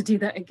not to do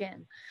that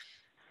again.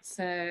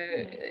 So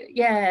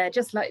yeah,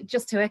 just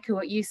to echo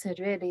what you said,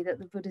 really, that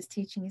the Buddha's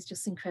teaching is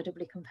just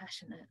incredibly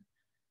compassionate,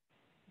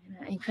 you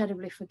know,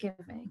 incredibly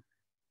forgiving.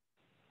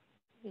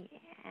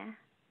 Yeah,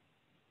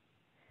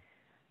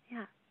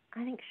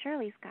 I think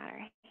Shirley's got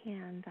her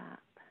hand up.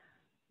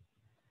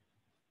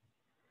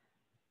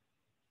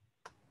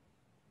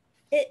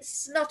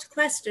 It's not a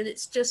question,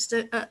 it's just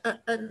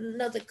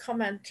another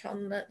comment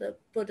on the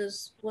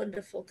Buddha's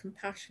wonderful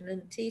compassion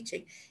and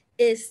teaching,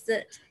 is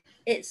that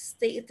it's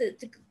the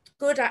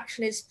good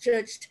action is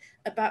judged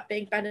about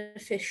being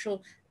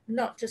beneficial,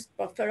 not just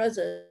for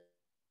others,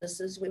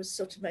 as we were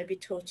sort of maybe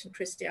taught in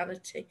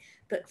Christianity,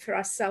 but for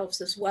ourselves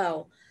as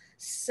well.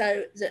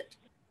 So that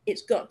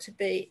it's got to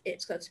be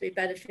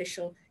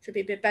beneficial, should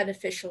be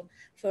beneficial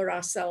for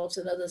ourselves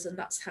and others, and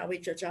that's how we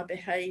judge our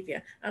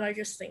behaviour. And I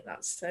just think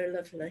that's so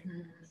lovely.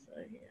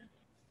 So yeah,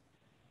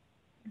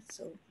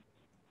 so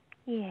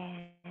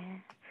yeah.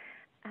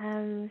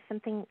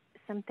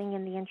 Something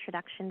in the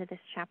introduction to this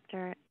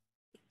chapter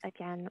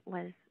again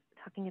was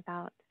talking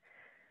about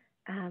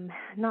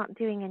not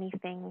doing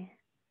anything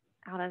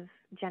out of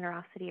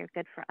generosity or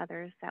good for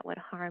others that would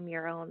harm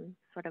your own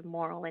sort of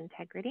moral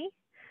integrity.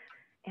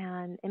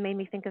 And it made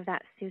me think of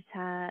that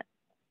sutta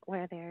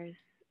where there's,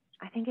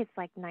 I think it's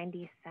like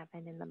 97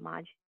 in the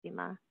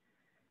Majjhima.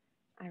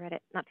 I read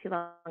it not too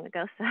long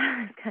ago, so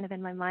it's kind of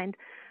in my mind.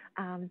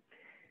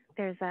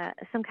 There's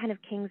some kind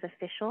of king's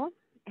official,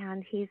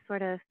 and he's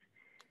sort of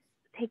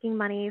taking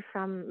money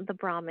from the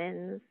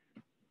Brahmins,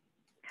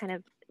 kind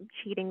of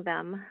cheating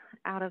them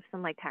out of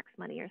some like tax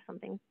money or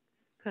something,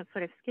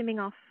 sort of skimming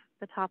off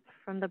the top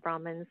from the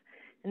Brahmins,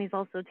 and he's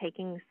also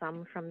taking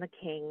some from the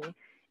king.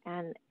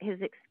 And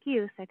his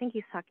excuse, I think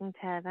he's talking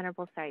to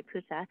Venerable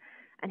Sariputta,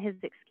 and his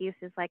excuse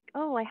is like,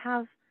 oh, I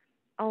have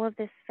all of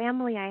this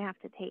family I have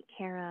to take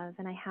care of,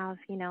 and I have,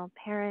 you know,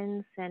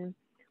 parents and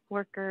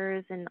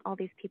workers and all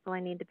these people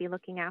I need to be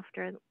looking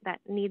after that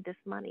need this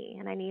money,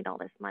 and I need all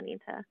this money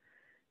to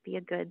be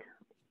a good,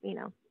 you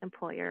know,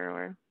 employer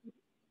or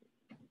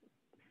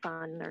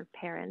son or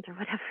parent or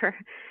whatever.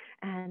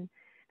 And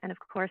of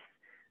course,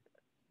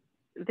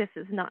 this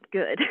is not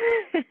good.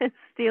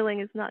 Stealing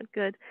is not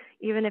good,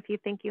 even if you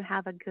think you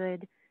have a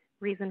good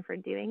reason for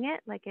doing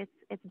it, like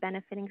it's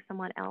benefiting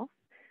someone else.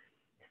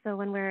 So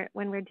when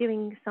we're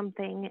doing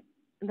something,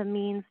 the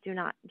means do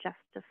not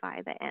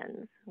justify the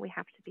ends. We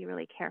have to be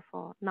really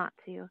careful not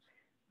to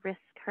risk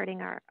hurting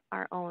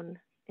our own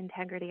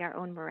integrity, our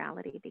own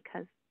morality,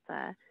 because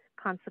the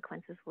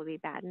consequences will be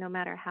bad, no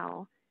matter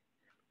how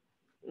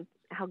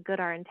good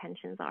our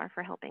intentions are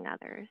for helping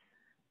others.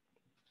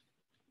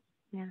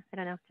 Yeah, I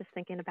don't know, just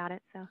thinking about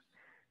it, so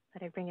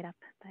thought I'd bring it up.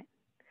 But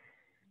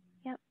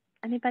yep,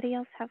 anybody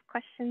else have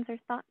questions or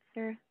thoughts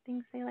or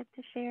things they like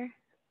to share?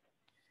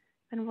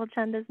 And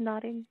Chanda's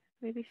nodding.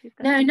 Maybe she's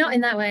got no, not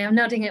in that way. I'm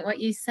nodding at what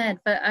you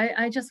said, but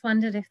I just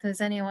wondered if there's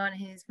anyone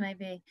who's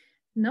maybe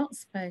not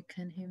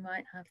spoken who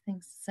might have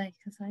things to say,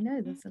 because I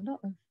know there's a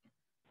lot of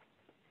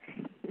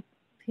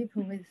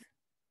people with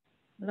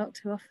a lot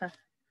to offer.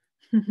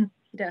 You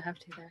don't have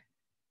to, though.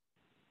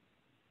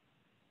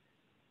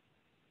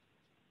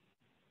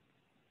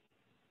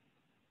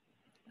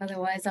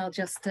 Otherwise, I'll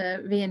just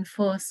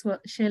reinforce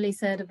what Shirley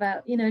said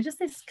about, you know, just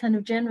this kind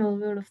of general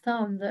rule of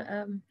thumb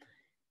that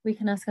we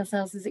can ask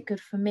ourselves, is it good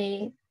for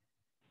me?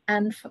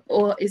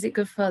 Or is it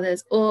good for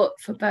others, or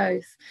for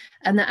both?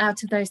 And that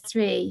out of those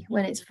three,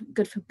 when it's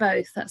good for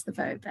both, that's the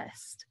very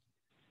best.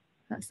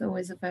 That's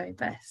always the very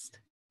best.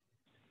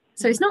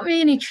 So it's not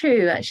really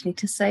true, actually,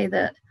 to say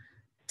that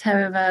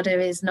Theravada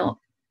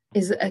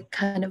is a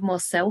kind of more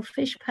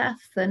selfish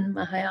path than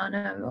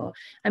Mahayana. Or,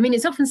 I mean,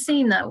 it's often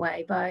seen that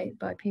way by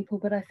people,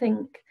 but I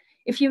think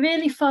if you're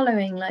really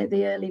following like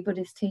the early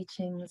Buddhist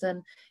teachings,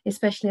 and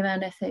especially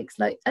around ethics,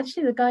 like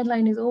actually the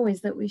guideline is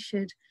always that we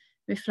should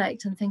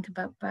reflect and think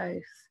about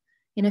both.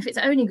 You know, if it's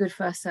only good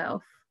for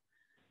ourselves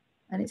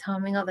and it's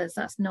harming others,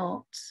 that's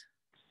not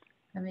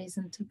a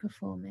reason to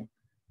perform it.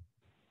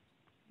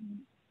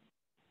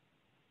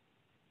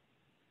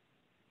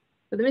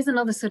 But there is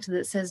another sutta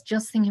that says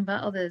just thinking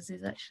about others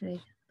is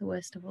actually the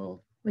worst of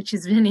all, which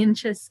is really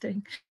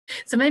interesting.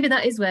 So maybe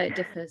that is where it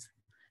differs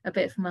a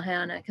bit from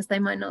Mahayana, because they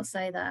might not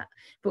say that,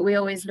 but we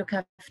always look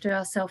after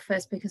ourselves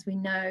first, because we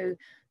know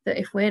that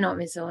if we're not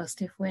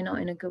resourced, if we're not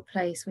in a good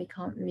place, we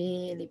can't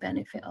really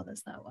benefit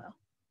others that well.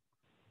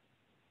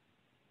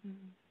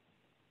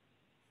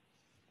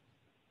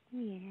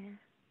 Yeah.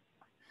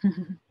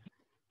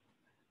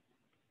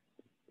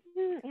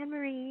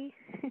 Anne-Marie,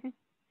 she's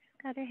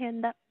got her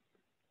hand up.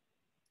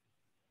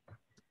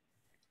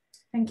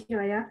 Thank you,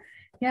 Ayya.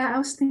 Yeah, I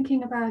was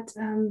thinking about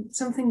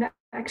something that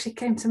actually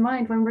came to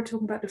mind when we're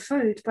talking about the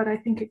food, but I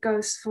think it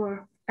goes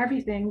for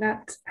everything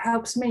that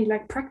helps me,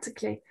 like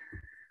practically,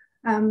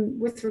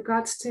 with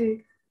regards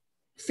to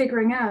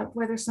figuring out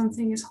whether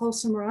something is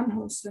wholesome or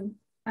unwholesome.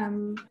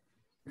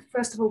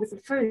 First of all, with the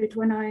food,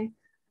 when I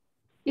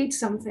eat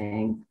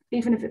something,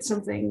 even if it's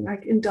something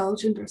like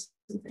indulgent or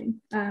something,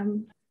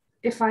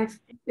 if I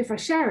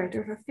share it,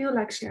 or if I feel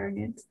like sharing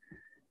it,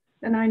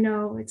 then I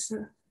know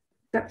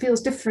that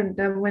feels different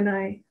than when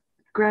I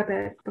grab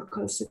it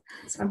because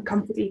I'm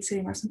comfort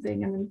eating or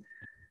something. And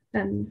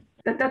then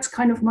that's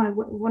kind of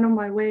one of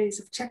my ways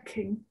of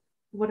checking,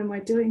 what am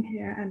I doing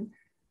here? And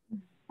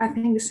I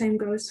think the same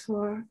goes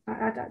for,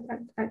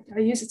 I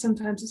use it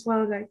sometimes as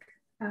well, like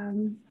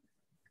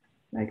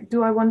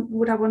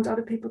would I want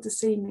other people to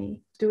see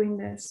me doing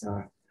this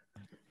or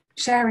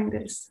sharing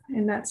this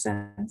in that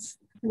sense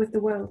with the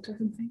world or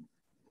something,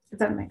 if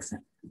that makes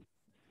sense.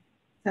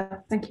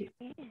 So thank you.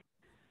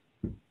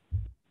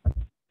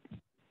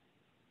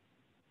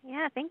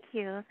 Yeah, thank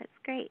you. That's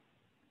great.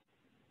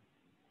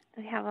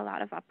 We have a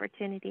lot of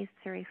opportunities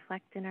to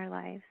reflect in our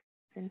lives,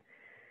 and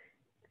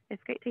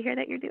it's great to hear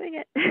that you're doing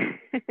it.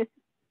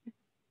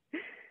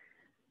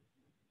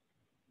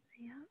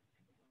 Yeah.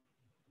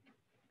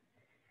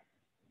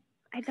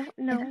 I don't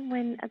know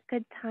when a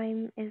good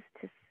time is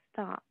to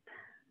stop.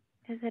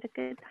 Is it a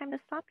good time to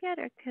stop yet,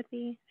 or should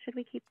we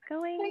keep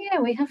going? Well, yeah,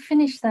 we have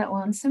finished that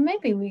one, so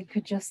maybe we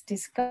could just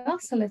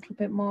discuss a little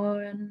bit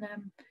more and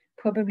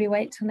probably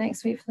wait till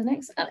next week for the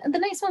next. The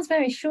next one's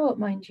very short,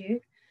 mind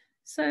you.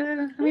 So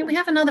I mean, we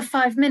have another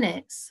 5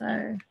 minutes,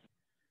 so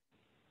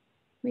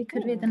we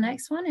could read the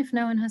next one if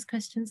no one has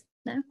questions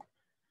now.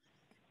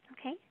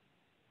 Okay.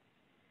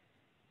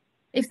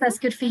 If that's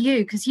good for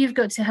you, because you've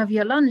got to have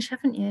your lunch,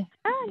 haven't you?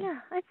 Oh no,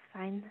 it's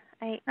fine.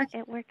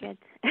 We're good.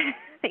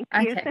 Thank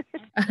you. Okay.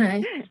 All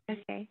right.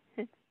 Okay.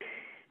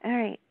 All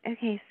right.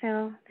 Okay.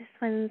 So this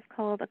one's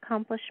called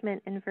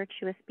Accomplishment in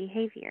Virtuous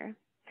Behavior.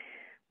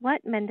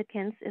 What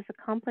mendicants is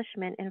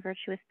accomplishment in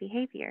virtuous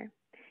behavior?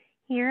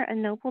 Here, a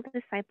noble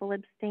disciple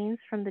abstains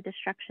from the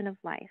destruction of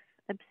life,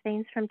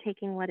 abstains from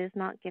taking what is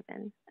not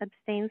given,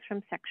 abstains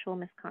from sexual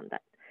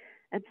misconduct,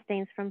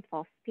 abstains from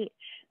false speech,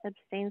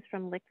 abstains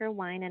from liquor,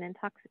 wine, and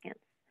intoxicants,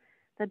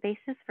 the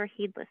basis for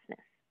heedlessness,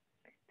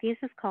 These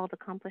is called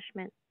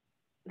accomplishment.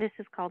 This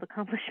is called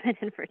accomplishment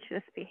and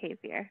virtuous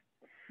behavior.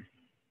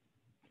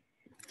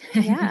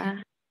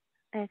 Yeah,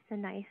 it's a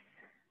nice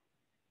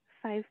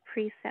 5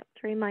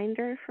 precept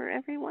reminder for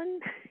everyone.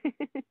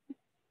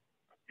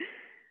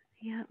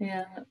 Yeah.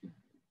 Yeah.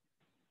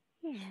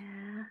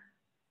 Yeah.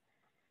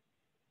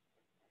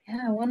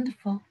 Yeah,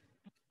 wonderful.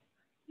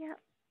 Yep.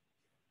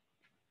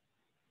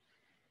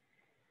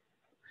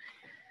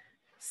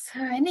 So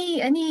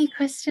any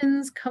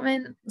questions,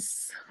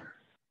 comments?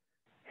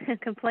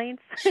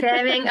 Complaints?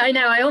 Sharing? I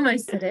know, I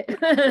almost said it.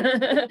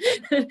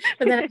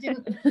 But then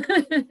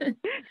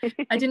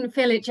I didn't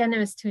feel it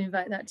generous to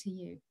invite that to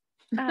you.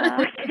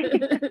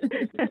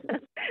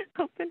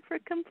 Open for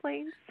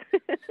complaints.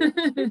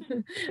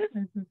 Open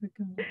for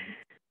complaints.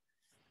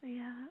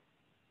 Yeah.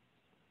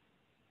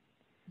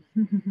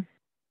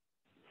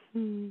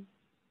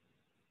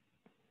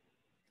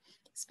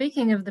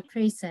 Speaking of the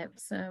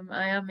precepts,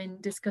 I am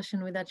in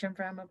discussion with Ajahn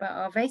Brahm about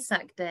our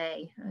Vesak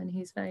Day, and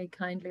he's very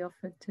kindly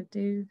offered to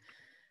do.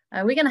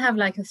 We're going to have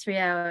like a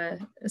 3-hour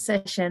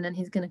session, and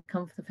he's going to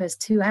come for the first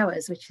 2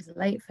 hours, which is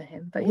late for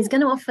him, but he's going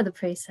to offer the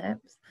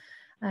precepts.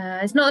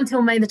 It's not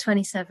until May the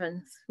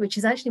 27th, which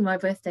is actually my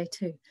birthday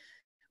too,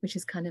 which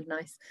is kind of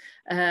nice.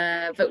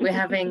 But we're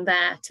having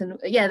that, and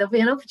yeah, there'll be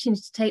an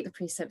opportunity to take the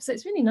precepts. So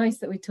it's really nice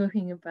that we're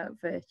talking about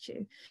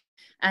virtue.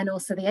 And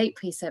also the 8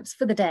 precepts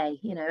for the day,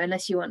 you know,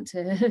 unless you're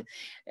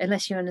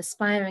an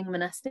aspiring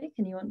monastic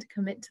and you want to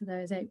commit to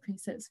those 8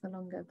 precepts for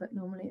longer, but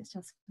normally it's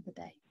just for the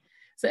day.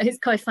 So it's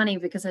quite funny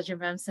because Ajahn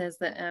Brahm says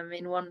that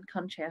in one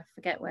country, I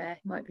forget where,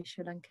 it might be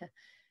Sri Lanka,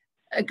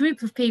 a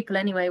group of people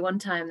anyway, one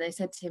time they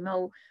said to him,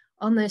 oh,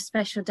 on those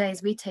special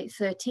days, we take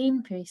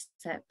 13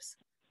 precepts.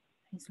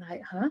 He's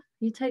like, huh?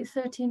 You take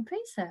 13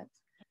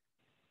 precepts?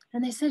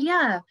 And they said,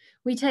 yeah,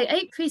 we take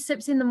 8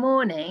 precepts in the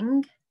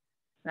morning,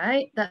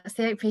 right? That's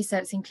the 8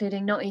 precepts,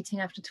 including not eating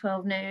after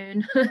 12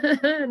 noon,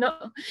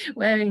 not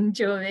wearing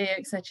jewelry,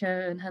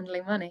 etc., and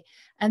handling money.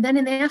 And then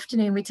in the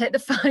afternoon, we take the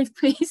 5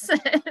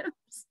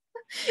 precepts.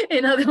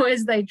 In other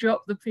words, they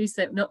drop the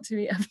precept not to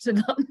eat after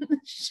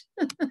lunch.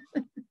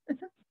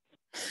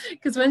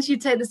 Because once you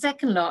take the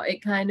second lot,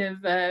 it kind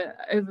of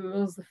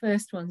overrules the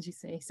first ones, you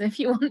see. So if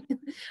you want,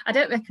 I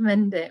don't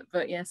recommend it,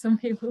 but yeah, some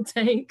people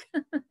take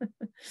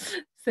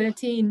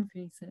 13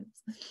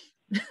 precepts.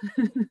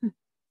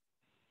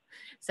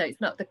 So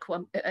it's not the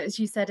as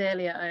you said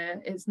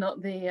earlier, it's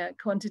not the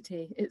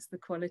quantity, it's the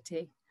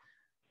quality.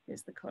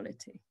 It's the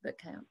quality that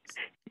counts.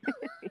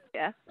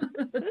 Yeah.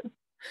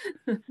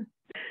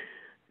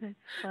 That's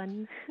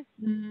fun.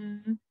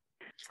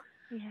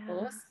 Yeah.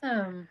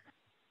 Awesome.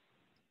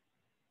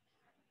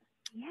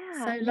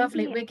 Yeah. So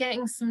lovely. We're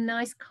getting some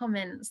nice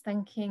comments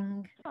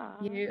thanking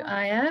you,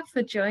 Ayya,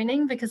 for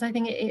joining, because I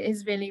think it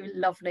is really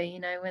lovely, you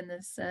know, when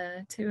there's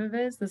 2 of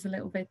us, there's a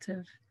little bit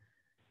of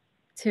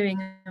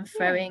toing and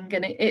froing,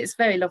 and it's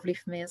very lovely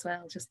for me as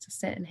well, just to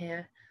sit and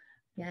hear,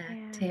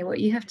 to hear what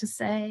you have to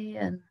say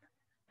and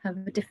have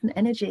a different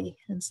energy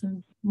and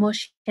some more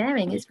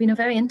sharing. It's been a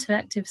very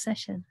interactive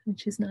session,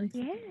 which is nice.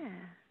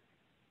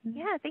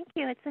 Yeah, thank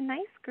you. It's a nice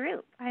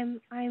group.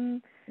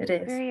 I'm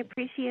very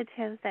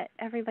appreciative that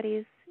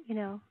everybody's, you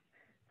know,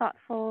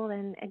 thoughtful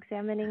and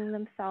examining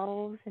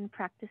themselves and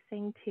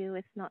practicing too.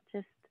 It's not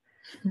just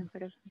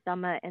sort of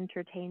Dhamma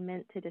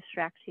entertainment to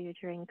distract you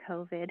during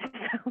COVID.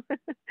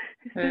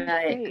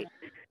 Great.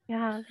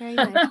 Yeah, very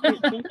nice.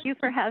 Thank you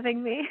for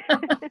having me.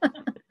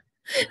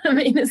 I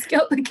mean, it's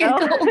got the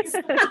giggles.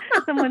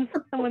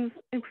 Someone's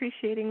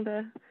appreciating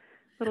the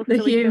little the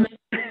silly humor.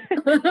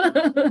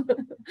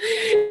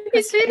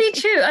 It's really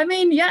true. I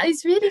mean, yeah,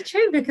 it's really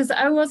true, because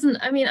I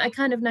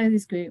kind of know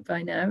this group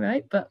by now,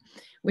 right? But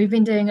we've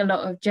been doing a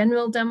lot of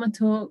general Dhamma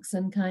talks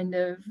and kind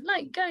of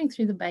like going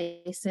through the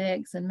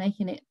basics and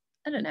making it,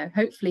 I don't know,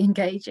 hopefully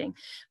engaging.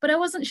 But I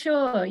wasn't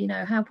sure, you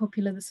know, how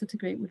popular the Sutta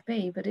group would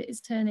be, but it is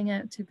turning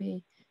out to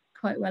be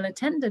quite well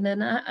attended.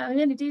 And I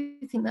really do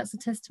think that's a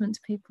testament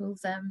to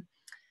people's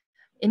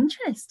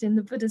interest in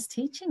the Buddha's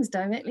teachings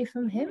directly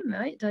from him,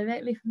 right?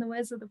 Directly from the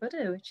words of the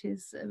Buddha, which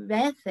is a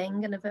rare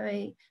thing and a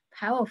very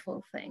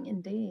powerful thing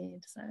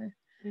indeed. So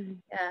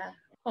yeah.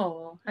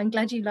 Oh, I'm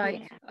glad you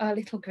like our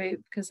little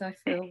group, because I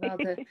feel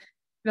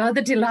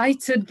rather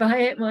delighted by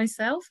it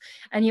myself.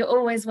 And you're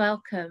always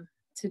welcome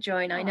to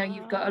join. I know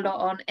you've got a lot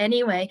on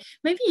anyway.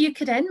 Maybe you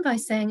could end by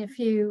saying a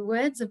few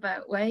words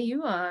about where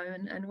you are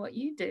and what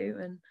you do,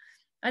 and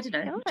I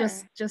don't know,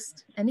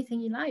 just anything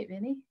you like,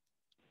 really.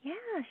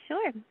 Yeah,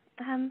 sure.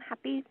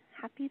 Happy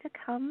to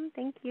come.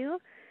 Thank you.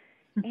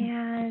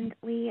 And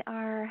we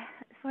are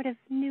sort of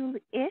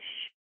newly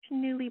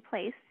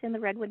placed in the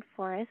Redwood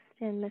Forest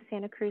in the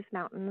Santa Cruz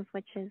Mountains,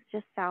 which is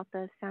just south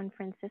of San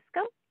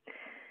Francisco.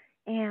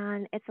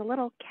 And it's a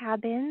little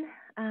cabin,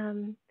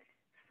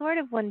 sort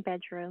of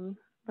 1-bedroom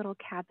little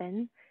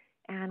cabin.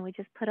 And we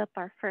just put up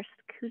our first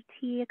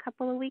kuti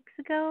a week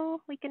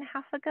and a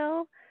half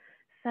ago.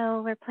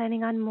 So we're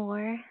planning on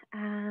more.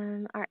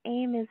 Our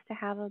aim is to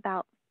have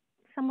about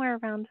somewhere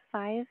around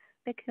 5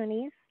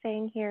 bhikkhunis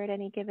staying here at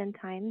any given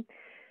time,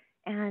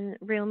 and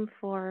room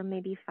for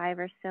maybe 5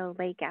 or so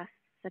lay guests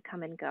to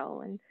come and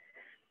go, and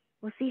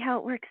we'll see how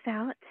it works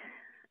out.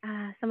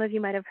 Some of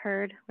you might have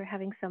heard we're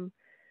having some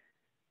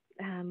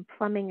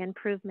plumbing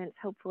improvements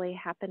hopefully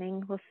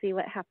happening. We'll see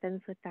what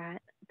happens with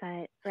that.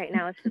 But right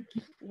now it's just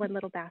one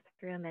little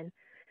bathroom, and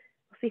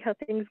we'll see how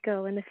things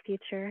go in the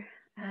future.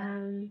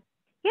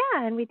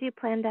 Yeah, and we do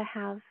plan to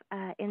have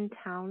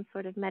in-town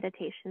sort of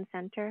meditation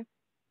center.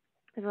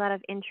 There's a lot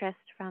of interest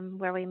from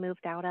where we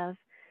moved out of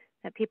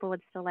that people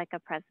would still like a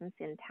presence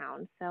in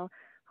town. So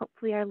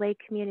hopefully our lay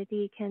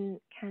community can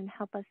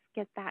help us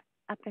get that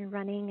up and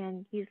running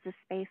and use the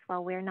space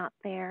while we're not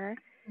there.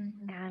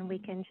 And we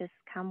can just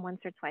come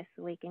once or twice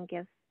a week and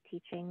give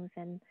teachings,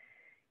 and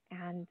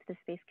the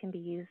space can be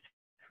used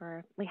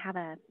for, we have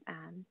a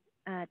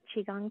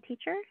Qigong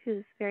teacher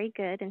who's very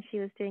good, and she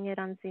was doing it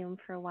on Zoom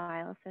for a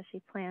while. So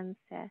she plans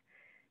to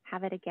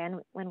have it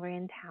again when we're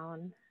in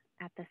town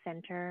at the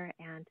center,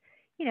 and,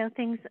 you know,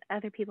 things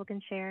other people can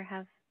share,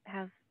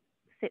 have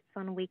sits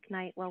on a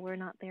weeknight while we're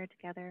not there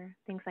together,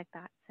 things like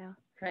that. So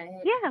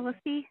yeah, we'll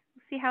see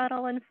how it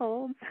all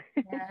unfolds.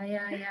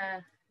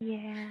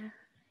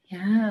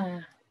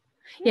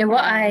 Yeah,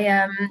 what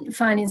I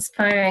find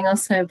inspiring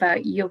also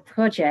about your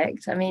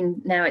project, I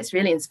mean, now it's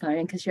really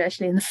inspiring because you're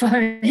actually in the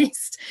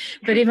forest,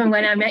 but even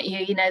when I met you,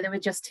 you know, there were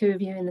just two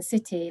of you in the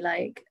city,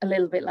 like a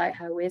little bit like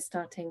how we're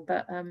starting,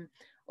 but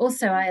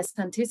also Ayya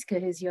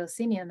Santuska, who's your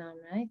senior nun,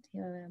 right?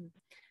 Your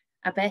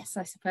abbess,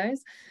 I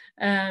suppose.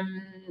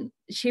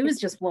 She was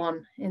just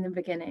one in the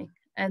beginning,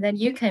 and then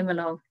you came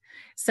along.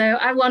 So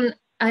I want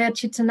Ayya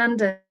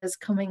Cittānanda's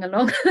coming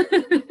along.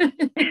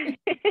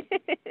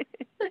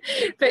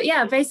 But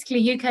yeah, basically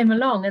you came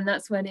along, and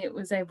that's when it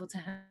was able to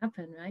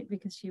happen, right?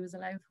 Because she was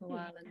alone for a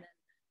while,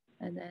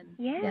 and then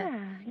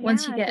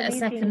once you get a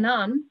second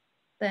nun,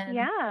 then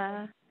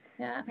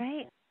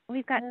right.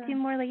 We've got two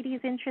more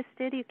ladies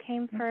interested who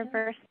came for a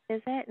first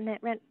visit, and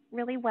it went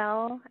really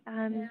well.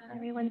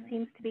 Everyone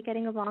seems to be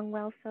getting along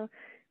well, so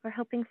we're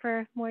hoping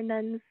for more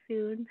nuns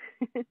soon.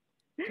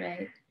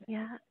 Great.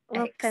 Yeah,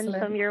 we'll send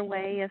some your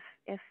way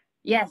if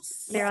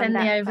yes, they're on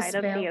that side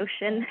of the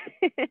ocean.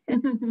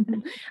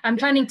 I'm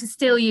planning to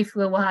steal you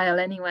for a while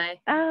anyway.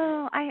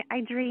 Oh,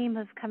 I dream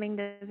of coming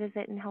to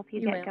visit and help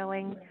you get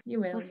going. You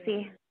will. We'll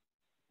see.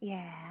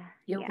 Yeah.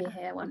 You'll be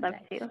here one day.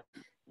 Love to.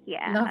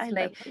 Yeah.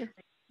 Lovely.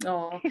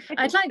 Oh,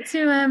 I'd like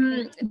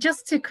to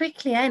just to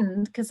quickly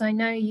end, because I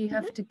know you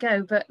have to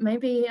go, but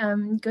maybe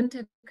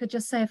Gunther could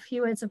just say a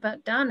few words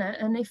about Dana,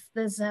 and if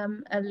there's a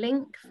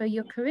link for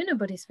your Karuna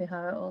Buddhist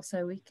Vihara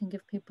also, we can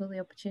give people the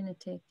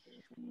opportunity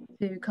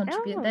to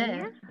contribute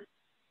there.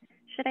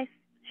 Yeah.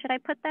 Should I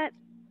put that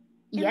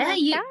in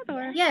the chat,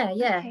 or?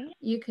 Okay.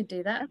 You could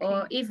do that,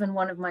 or even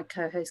one of my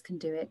co-hosts can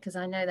do it, because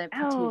I know they're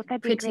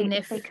pretty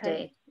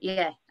nifty.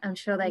 Yeah, I'm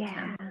sure they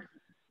can.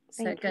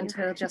 So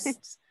Gunther will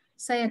just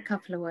say a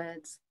couple of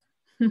words.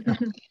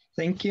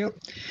 Thank you.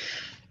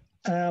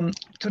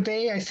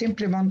 Today I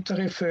simply want to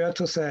refer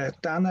to the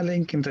Dana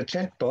link in the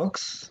chat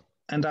box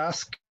and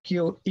ask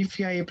you if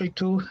you're able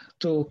to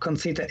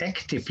consider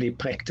actively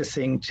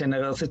practicing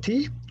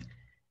generosity,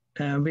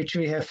 which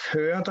we have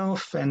heard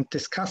of and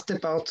discussed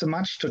about so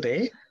much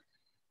today,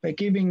 by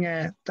giving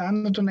a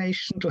Dana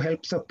donation to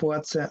help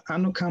support the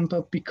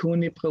Anukampa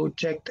Bhikkhuni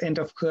project, and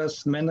of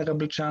course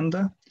Venerable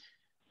Chanda,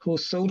 who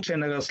so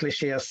generously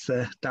shares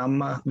the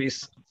Dhamma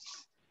with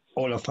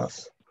all of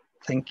us.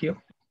 Thank you.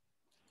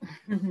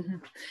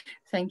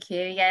 Thank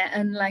you. Yeah,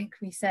 and like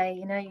we say,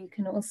 you know, you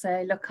can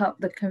also look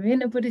up the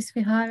Karuna Buddhist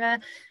Vihara,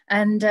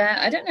 and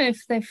I don't know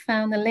if they've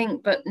found the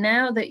link, but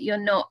now that you're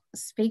not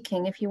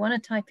speaking, if you want to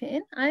type it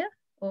in, Ayya,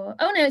 or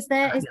oh no, it's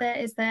there,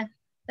 it's there.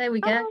 There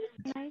we go.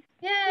 Nice.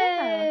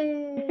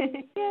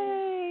 Yay!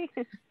 Yay!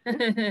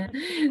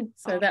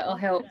 So that'll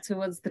help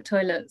towards the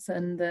toilets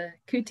and the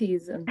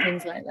cooties and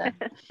things like that.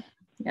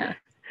 Yeah.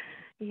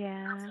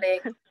 Lovely.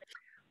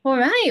 All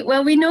right.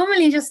 Well, we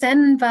normally just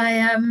end by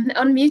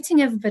unmuting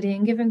everybody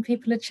and giving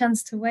people a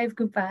chance to wave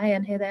goodbye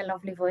and hear their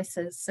lovely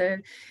voices. So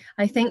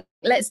I think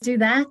let's do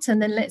that,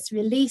 and then let's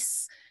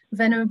release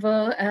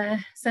Venerable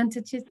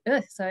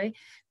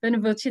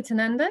Venerable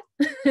Cittānanda.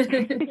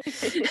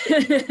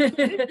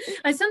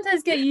 I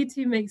sometimes get you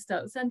two mixed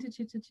up, Santa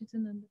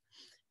Cittānanda.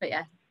 But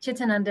yeah,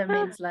 Cittānanda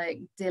means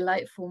like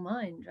delightful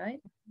mind,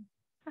 right?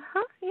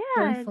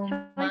 Yeah,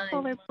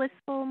 joyful or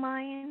blissful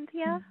mind.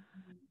 Yeah.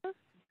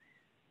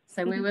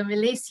 So we will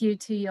release you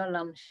to your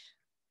lunch.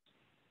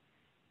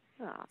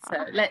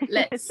 So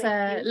let's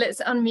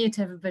unmute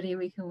everybody.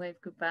 We can wave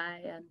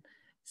goodbye and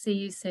see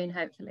you soon,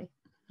 hopefully.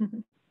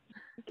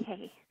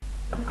 Okay.